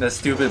using the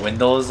stupid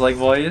Windows like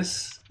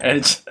voice.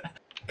 And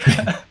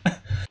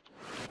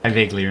I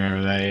vaguely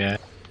remember that, yeah.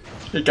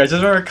 I just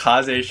remember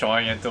Kaze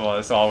showing it to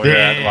us while we were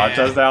at watch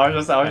us. I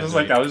was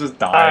just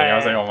dying. I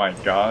was like, oh my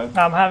god.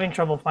 I'm having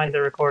trouble finding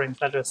the recording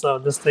center, so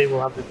this day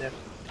will have to do.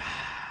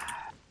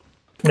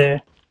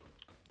 There.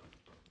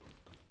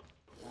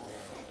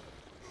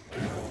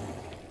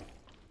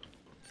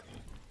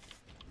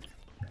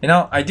 You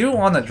know, I do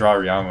want to draw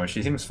Ryamo.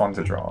 She seems fun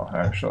to draw,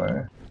 actually.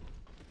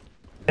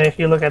 And if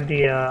you look at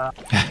the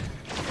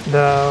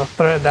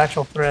thread, the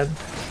actual thread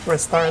where it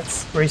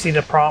starts, where you see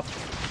the prop.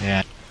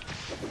 Yeah.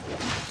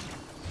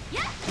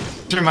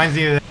 It reminds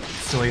me of that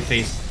silly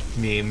face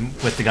meme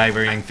with the guy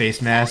wearing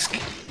face mask.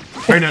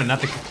 Or no,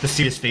 not the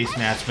serious face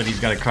mask, but he's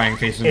got a crying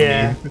face with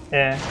Yeah, me.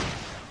 yeah.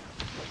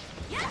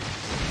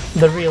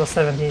 The real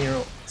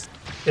 17-year-old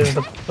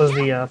was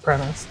the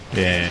premise.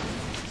 Yeah.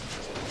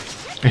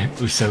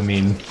 It was so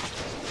mean.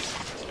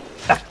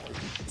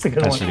 It's a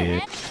good That's one. really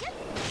it.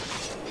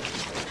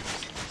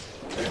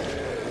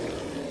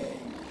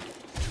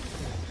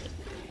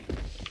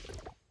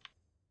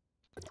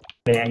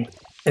 Yeah,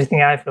 I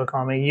think I feel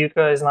calming.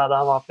 Yuka is not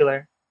that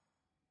popular.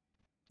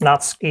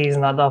 Natsuki is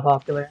not that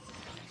popular.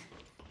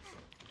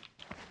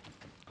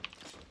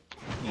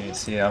 You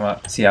see, I'm a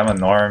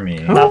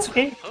normie.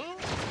 Natsuki?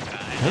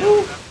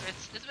 Oh,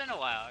 it's been a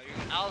while.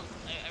 I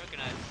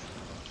recognize.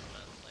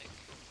 But, like,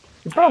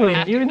 You probably I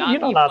have to you not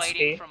know be fighting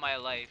Natsuki. for my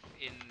life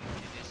in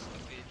this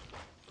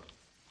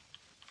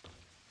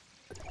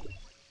stupid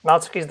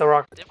Natsuki's the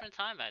rock. different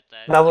time at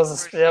that. That was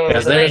First that year. was-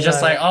 Because they're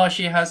just like, oh,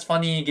 she has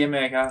funny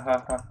gimmick. Ha,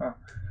 ha, ha, ha.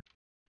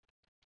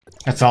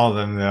 That's all of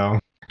them, though.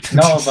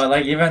 No, but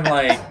like even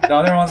like the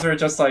other ones are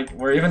just like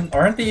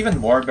aren't they even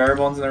more bare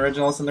bones than the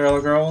original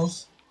Cinderella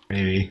girls?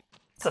 Maybe.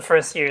 It's the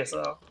first year,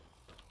 so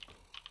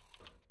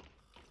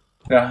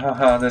Yeah,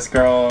 haha, this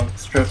girl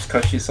strips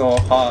cause she's so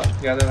hot.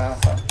 Yeah, ha,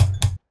 ha.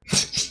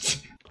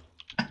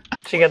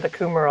 she got the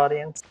Coomer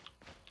audience.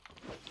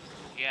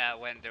 Yeah,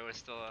 when there was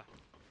still a...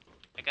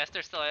 I guess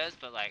there still is,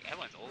 but like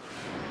everyone's older.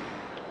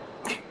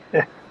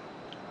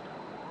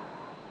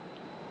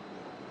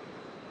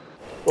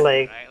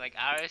 Like Right? Like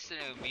Aris and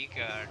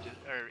Umika are just,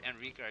 or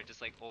Enrica are just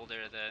like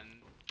older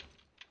than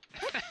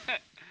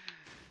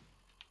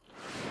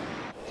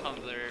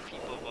Tumblr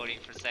people voting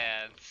for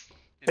Sans.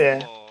 In Yeah.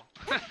 full.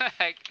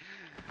 Like,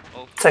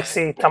 oh,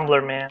 sexy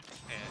Tumblr man.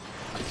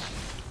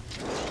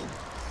 yeah.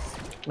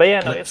 But yeah,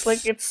 no, it's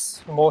like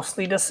it's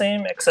mostly the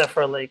same except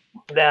for like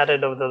the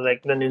added of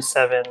the new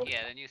 7. Yeah,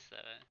 the new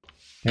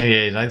 7.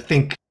 Yeah, I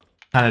think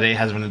Kanade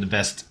has one of the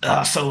best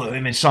solo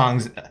image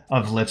songs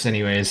of Lips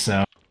anyways,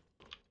 so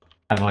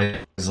I've always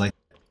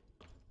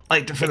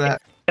liked it for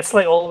that. It's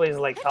like always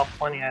like top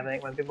 20, I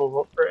think, when people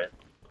vote for it.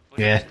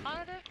 Which Yeah. is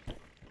Canada?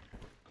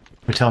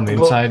 Hotel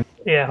Moonside.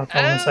 Yeah,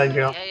 Hotel Inside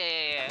Girl. Yeah.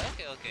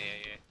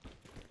 Okay, yeah.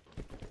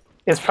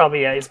 It's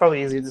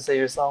probably easier to say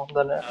yourself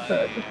than it.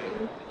 Yeah.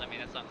 I mean,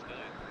 that sounds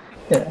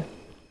good. Yeah.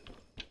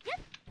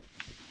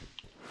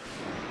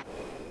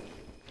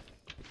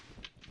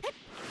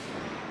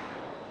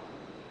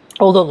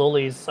 All the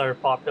lollies are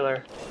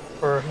popular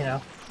for, you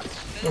know.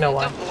 No The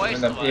one. voice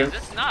Even the- ones. even-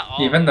 It's not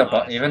all. Even of the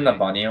them, even the honestly.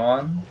 bunny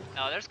one.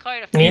 No, there's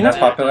quite a few. Nina's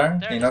that are popular? just-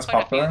 There's Nina's just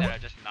quite popular? a few that are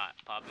just not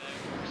popular.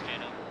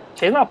 Straight up.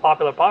 She's not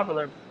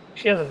popular.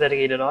 She has a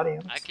dedicated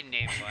audience. I can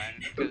name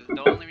one because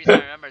the only reason I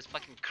remember is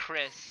fucking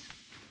Chris.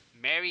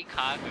 Mary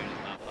Cocker is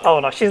not popular. Oh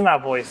no, she's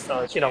not voiced,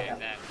 so she don't Yeah,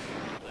 count.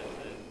 exactly.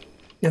 Listen,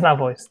 She's not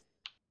voiced.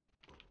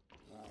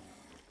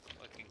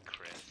 fucking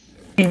Chris.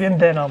 Even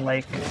then, on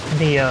like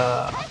the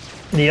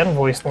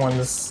unvoiced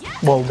ones,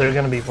 well, they're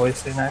gonna be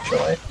voiced in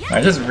actually.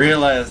 I just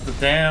realized the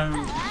damn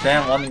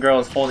one girl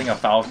is holding a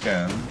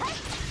falcon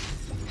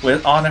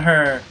with on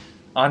her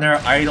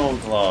idol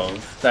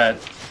glove that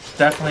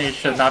definitely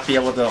should not be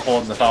able to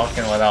hold the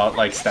falcon without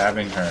like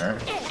stabbing her.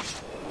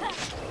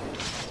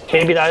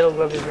 Maybe the idol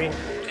glove is green. Yeah,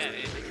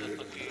 it's a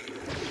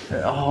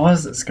fucking. Oh, what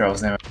is this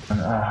girl's name? It's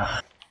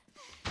gonna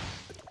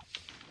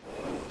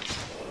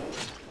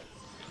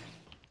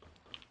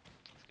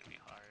be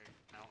hard.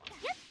 No, I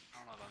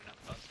don't know about enough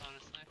thoughts,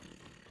 honestly.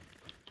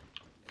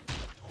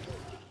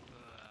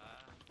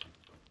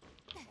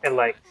 And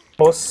like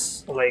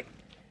most like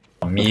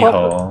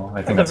Miho.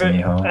 I think it's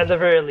Miho. at the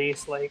very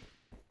least, like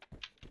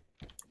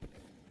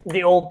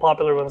the old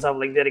popular ones have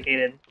like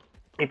dedicated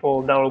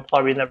people that will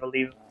probably never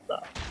leave.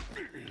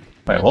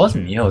 Wait, what was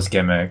Miho's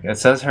gimmick? It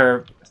says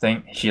her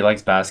thing. She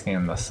likes basking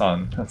in the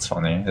sun. That's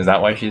funny. Is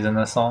that why she's in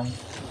this song?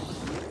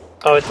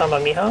 Oh, it's talking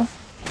about Miho?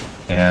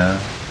 Yeah.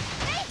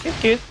 She's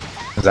cute.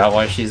 Is that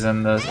why she's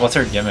in the? What's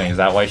her gimmick? Is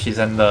that why she's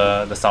in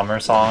the summer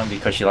song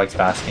because she likes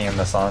basking in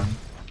the sun?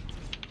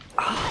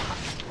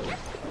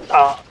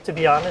 To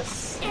be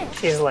honest,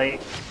 she's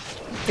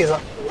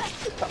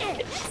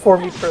for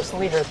me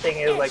personally, her thing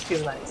is like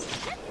she's nice.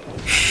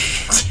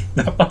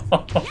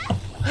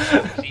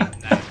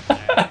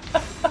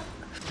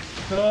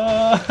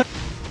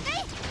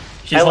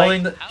 She's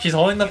holding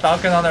the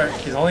falcon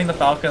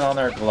on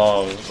her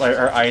glove, like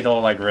her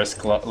idol like wrist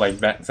glove like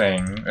that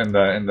thing in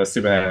the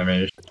Super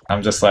animation.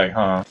 I'm just like,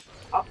 huh.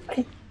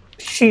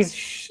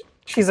 She's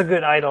a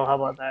good idol. How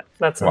about that?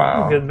 That's a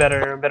Wow. good,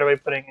 better way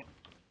of putting it.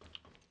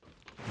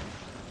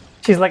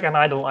 She's like an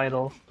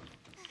idol.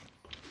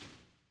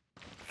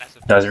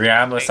 Does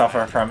Ryamo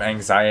suffer from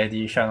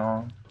anxiety,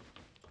 Shannon?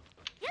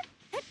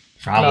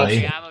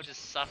 Probably. Ryamo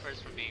just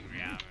suffers from being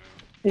Ryamo.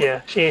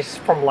 Yeah, she's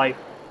from life.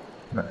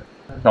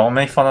 Don't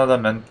make fun of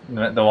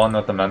the one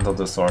with the mental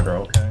disorder,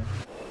 okay?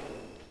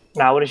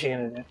 Now, what is she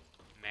gonna do?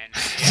 Man,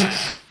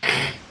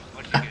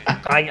 what you gonna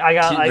do? I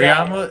got.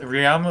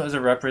 Ryamo is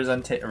a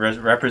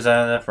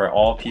representative for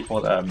all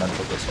people that have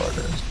mental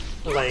disorders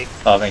Like,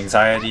 of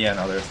anxiety and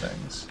other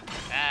things.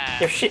 Ah,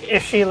 if she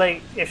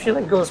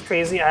goes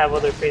crazy, I have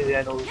other crazy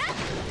idols.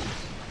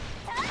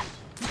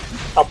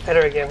 I'll pit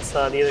her against the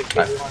other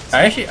crazy ones.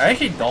 I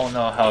actually don't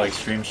know how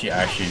extreme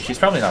she's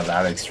probably not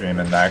that extreme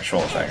in the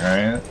actual thing,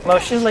 right? No,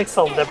 she's like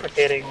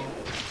self-deprecating,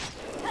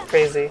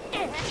 crazy.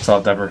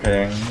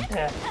 Self-deprecating.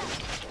 Yeah.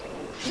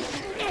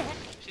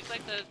 she's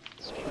like the.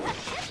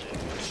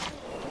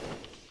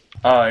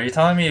 Oh, are you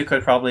telling me you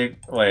could probably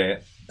wait,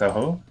 the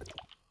who?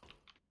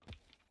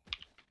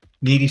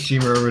 Needy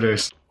streamer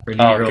overdose. Or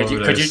needy Oh, girl could you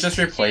overdose. just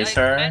replace See,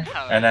 I her meant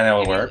how and then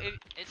it'll it- work?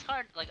 It's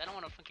hard. Like I don't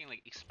want to fucking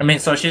like. I mean,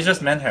 so she's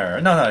just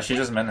Minher. No, she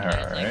just Minher, It's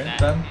like right? that.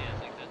 Then? Yeah,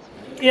 it's like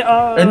that's.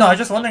 Yeah. No, I was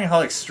just wondering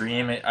how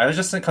extreme it. I was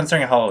just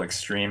considering how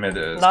extreme it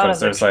is Not because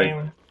as there's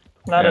extreme.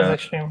 Not as yeah.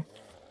 extreme.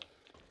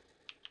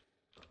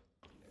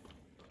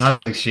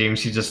 Not extreme,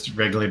 she's just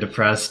regularly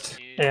depressed.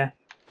 Yeah.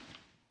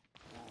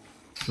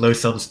 Low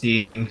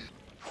self-esteem.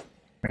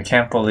 I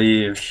can't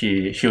believe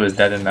she was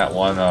dead in that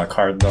one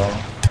card though.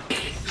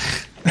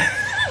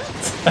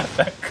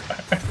 That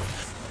card.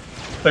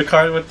 The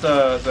card with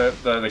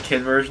the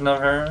kid version of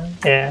her.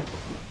 Yeah.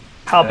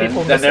 How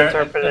people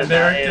misinterpreted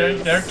that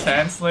is... they're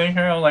canceling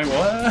her. I'm like,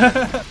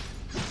 what?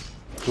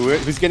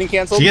 Who's getting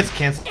canceled? She gets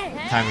canceled every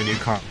time a new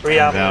card comes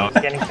Ryama out.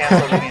 is getting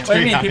cancelled again. What do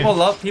you mean?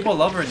 People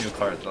love her new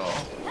card though.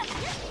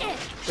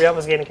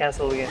 Ryama's getting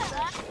cancelled again.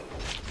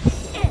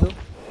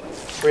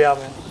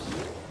 Ryama.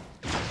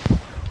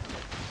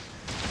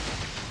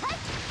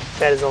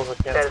 That is also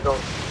cancelled.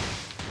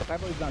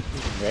 Sadly's not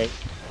streaming, right?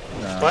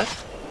 No.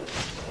 What?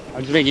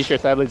 I'm just making sure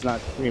Sadly's not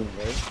streaming,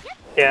 right?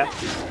 Yeah.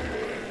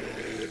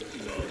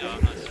 No,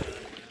 I'm not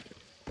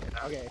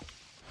sure. Okay.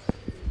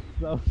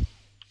 So,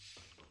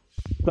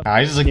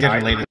 I just looked at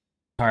her latest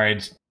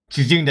cards.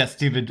 She's doing that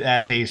stupid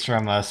face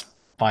from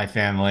Spy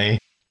Family.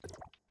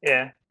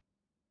 Yeah.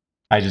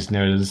 I just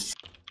noticed.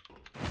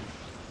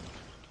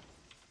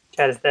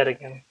 Cat is dead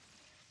again.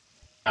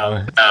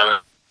 Oh.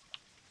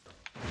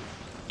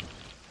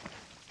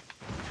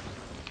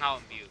 I'll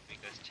mute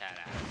because Chad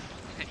asked.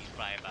 And he's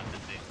probably about to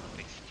say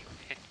something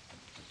stupid.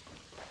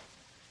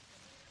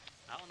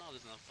 I don't know,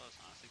 there's enough of us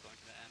honestly going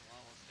to the end.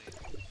 Well, we'll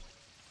see.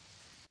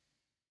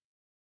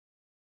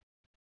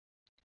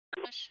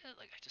 That shit,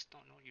 like, I just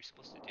don't know what you're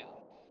supposed to do.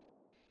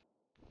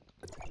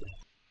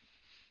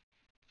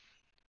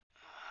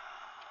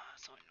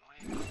 So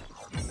annoying.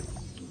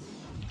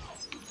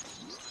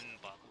 Just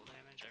unbubble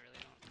damage, I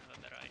really don't have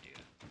a better idea.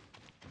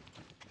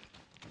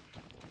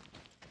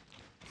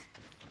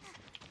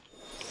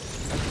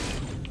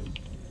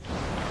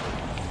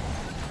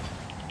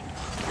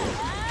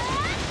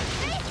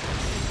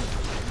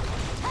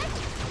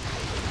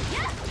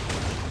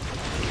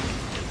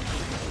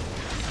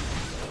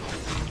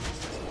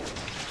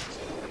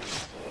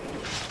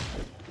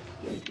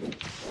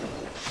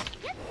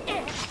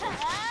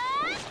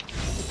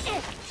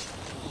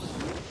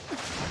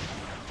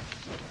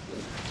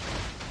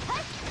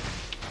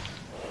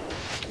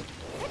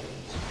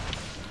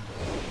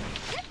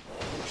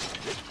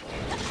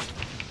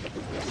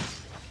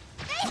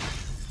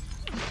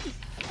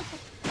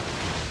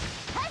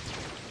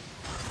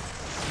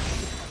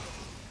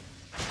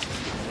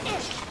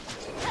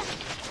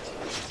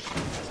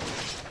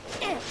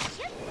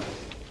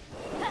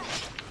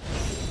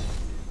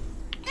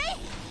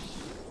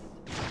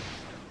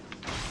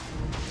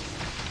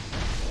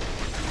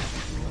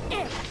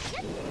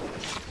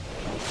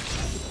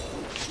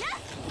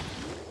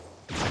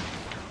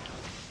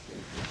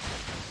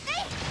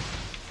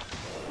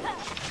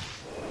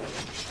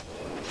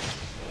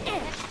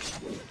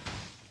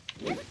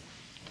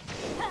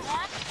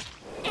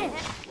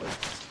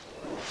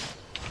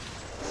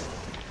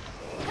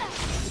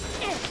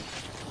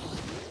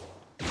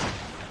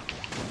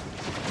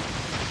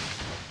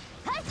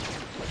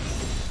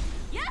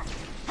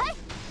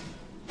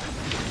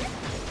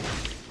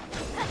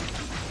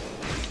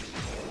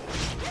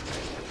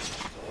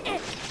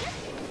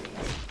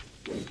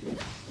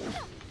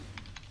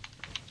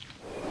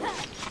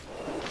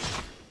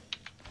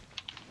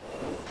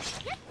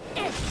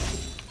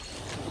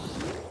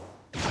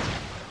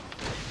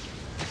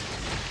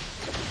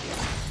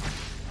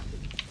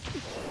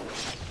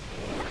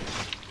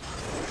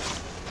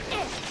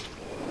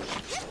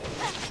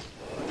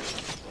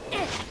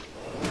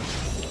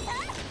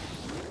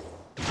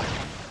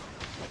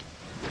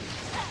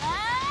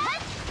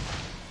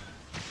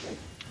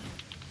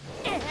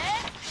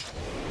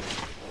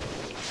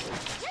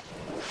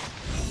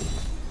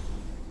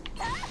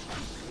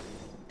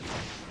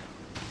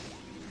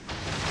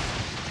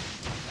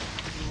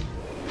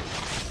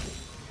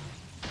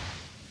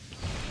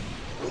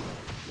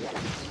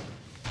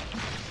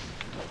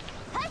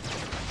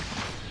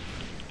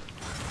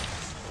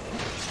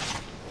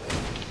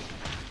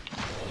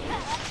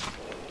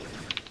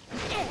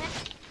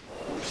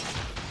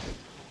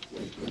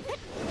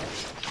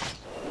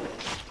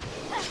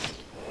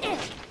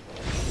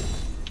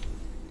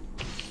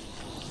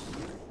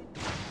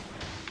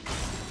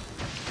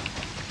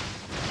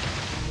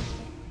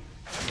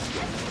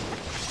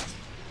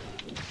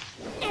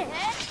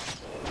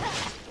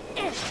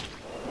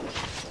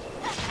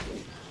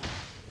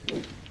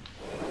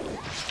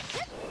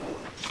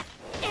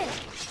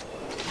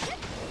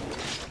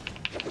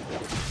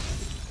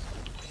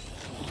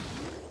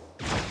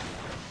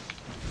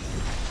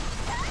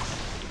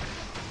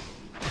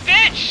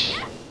 Bitch!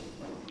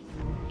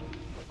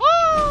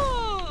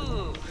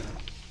 Woo!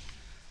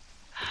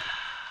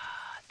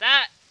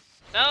 That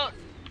felt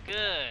good.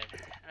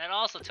 And that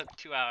also took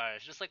 2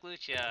 hours, just like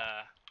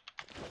Lucia.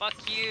 Fuck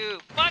you!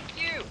 Fuck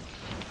you!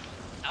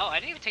 Oh, I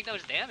didn't even take that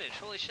much damage.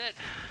 Holy shit.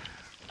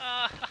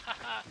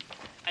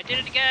 I did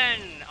it again!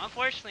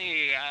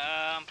 Unfortunately,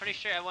 I'm pretty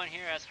sure everyone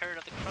here has heard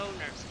of the crow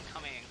nerfs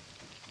coming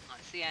on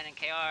CN and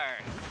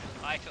KR.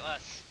 Bye to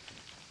us.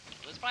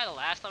 This is probably the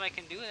last time I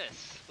can do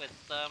this with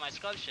my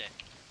scrub shit.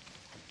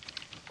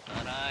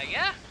 But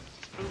yeah,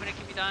 it's proven it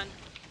can be done.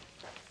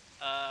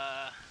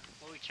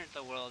 We'll return to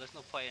the world. There's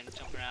no point in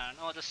jumping around.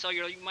 Oh, the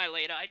cellular you might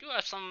later. I do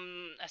have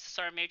some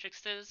SSR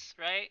matrices,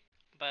 right?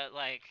 But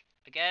like,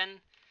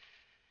 again,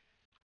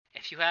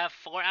 if you have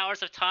 4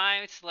 hours of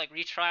time to like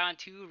retry on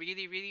 2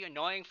 really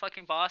annoying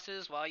fucking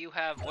bosses while you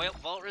have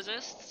vault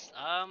resists,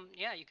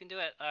 yeah, you can do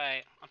it.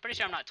 Alright, I'm pretty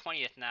sure I'm not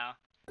 20th now.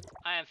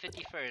 I am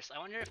 51st. I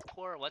wonder if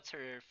poor what's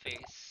her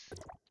face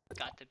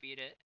got to beat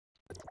it.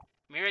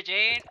 Mira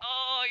Jane?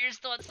 Oh, you're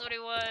still at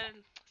 71.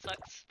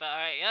 Sucks. But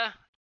alright, yeah.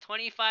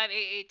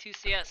 25882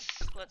 CS.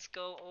 Let's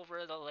go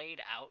over the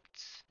laid out.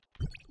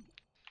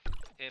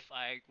 If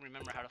I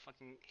remember how to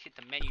fucking hit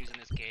the menus in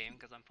this game,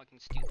 because I'm fucking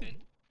stupid.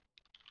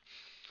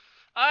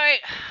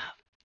 Alright.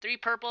 3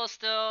 purple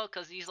still,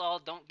 because these all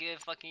don't give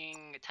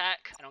fucking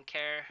attack. I don't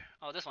care.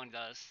 Oh, this one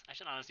does. I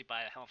should honestly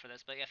buy a helm for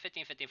this. But yeah,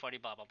 15, 15, 40,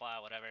 blah, blah,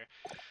 blah, whatever.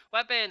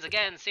 Weapons,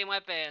 again, same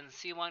weapon.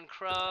 C1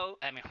 Crow.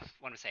 I mean,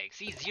 what am I saying?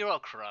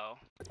 C0 Crow.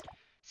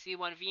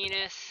 C1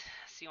 Venus.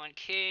 C1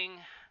 King.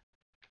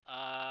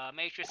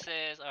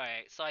 Matrices.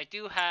 Alright, so I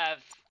do have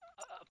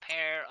a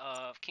pair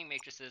of King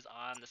Matrices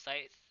on the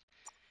scythe.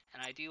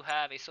 And I do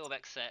have a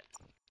Sobek set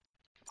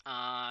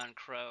on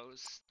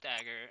Crow's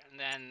dagger. And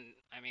then,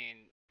 I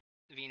mean,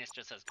 Venus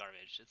just has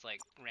garbage. It's like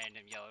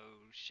random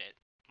yellow shit.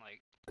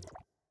 Like,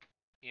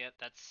 yep,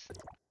 that's,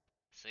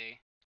 see?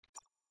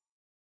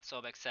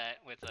 Sobek set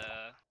with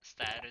a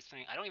status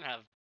thing. I don't even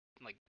have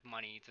like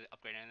money to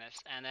upgrade in this.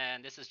 And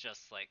then this is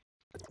just like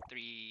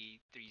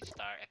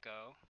 3-star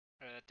echo,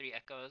 or 3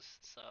 echoes.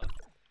 So,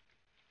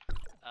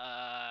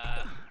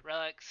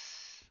 relics.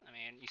 I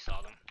mean, you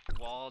saw them.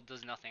 Wall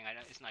does nothing.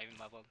 It's not even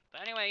leveled.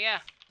 But anyway, yeah.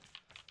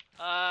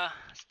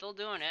 Still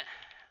doing it.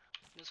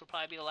 This will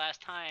probably be the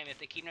last time if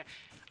they keep nerf.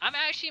 I'm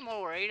actually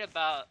more worried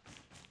about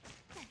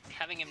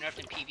having him nerfed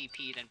in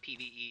PvP than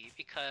PvE,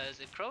 because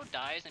if Crow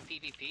dies in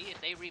PvP, if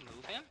they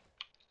remove him,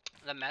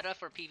 the meta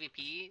for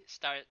PvP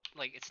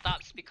it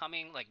stops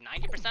becoming like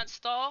 90%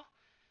 stall,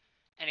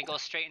 and it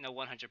goes straight into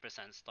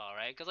 100% stall,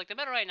 right? Because like the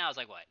meta right now is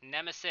like what?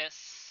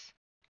 Nemesis,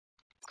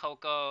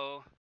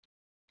 Coco,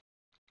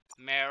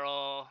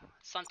 Meryl,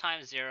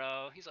 sometimes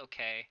Zero. He's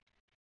okay.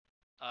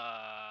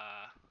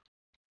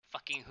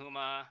 Fucking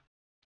Huma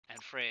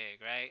and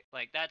Frigg, right?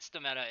 Like that's the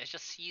meta. It's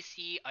just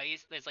CC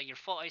ice. It's like your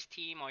full ice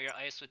team or your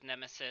ice with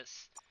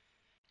Nemesis,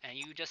 and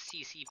you just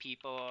CC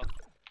people,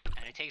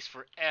 and it takes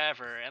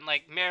forever. And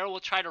like Meryl will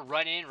try to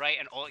run in, right,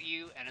 and ult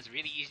you, and it's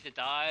really easy to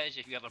dodge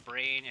if you have a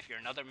brain. If you're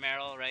another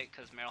Meryl, right,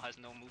 because Meryl has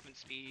no movement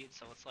speed,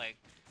 so it's like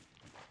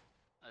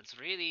it's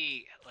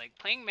really like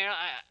playing Meryl.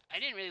 I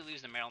didn't really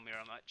lose the Meryl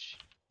mirror much,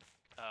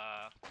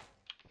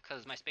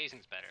 because my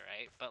spacing's better,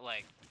 right? But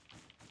like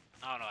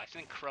I don't know. I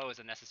think Crow is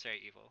a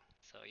necessary evil.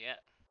 So yeah.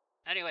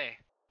 Anyway,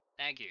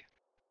 thank you.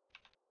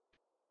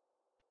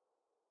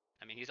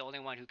 I mean, he's the only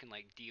one who can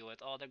like deal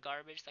with all the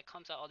garbage that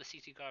comes out, all the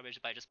CC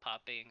garbage, by just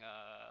popping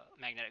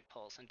magnetic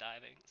pulse and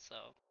diving.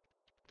 So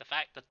the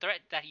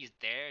threat that he's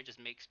there just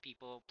makes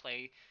people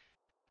play.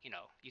 You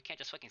know, you can't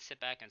just fucking sit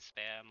back and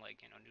spam like,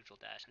 you know, neutral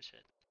dash and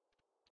shit.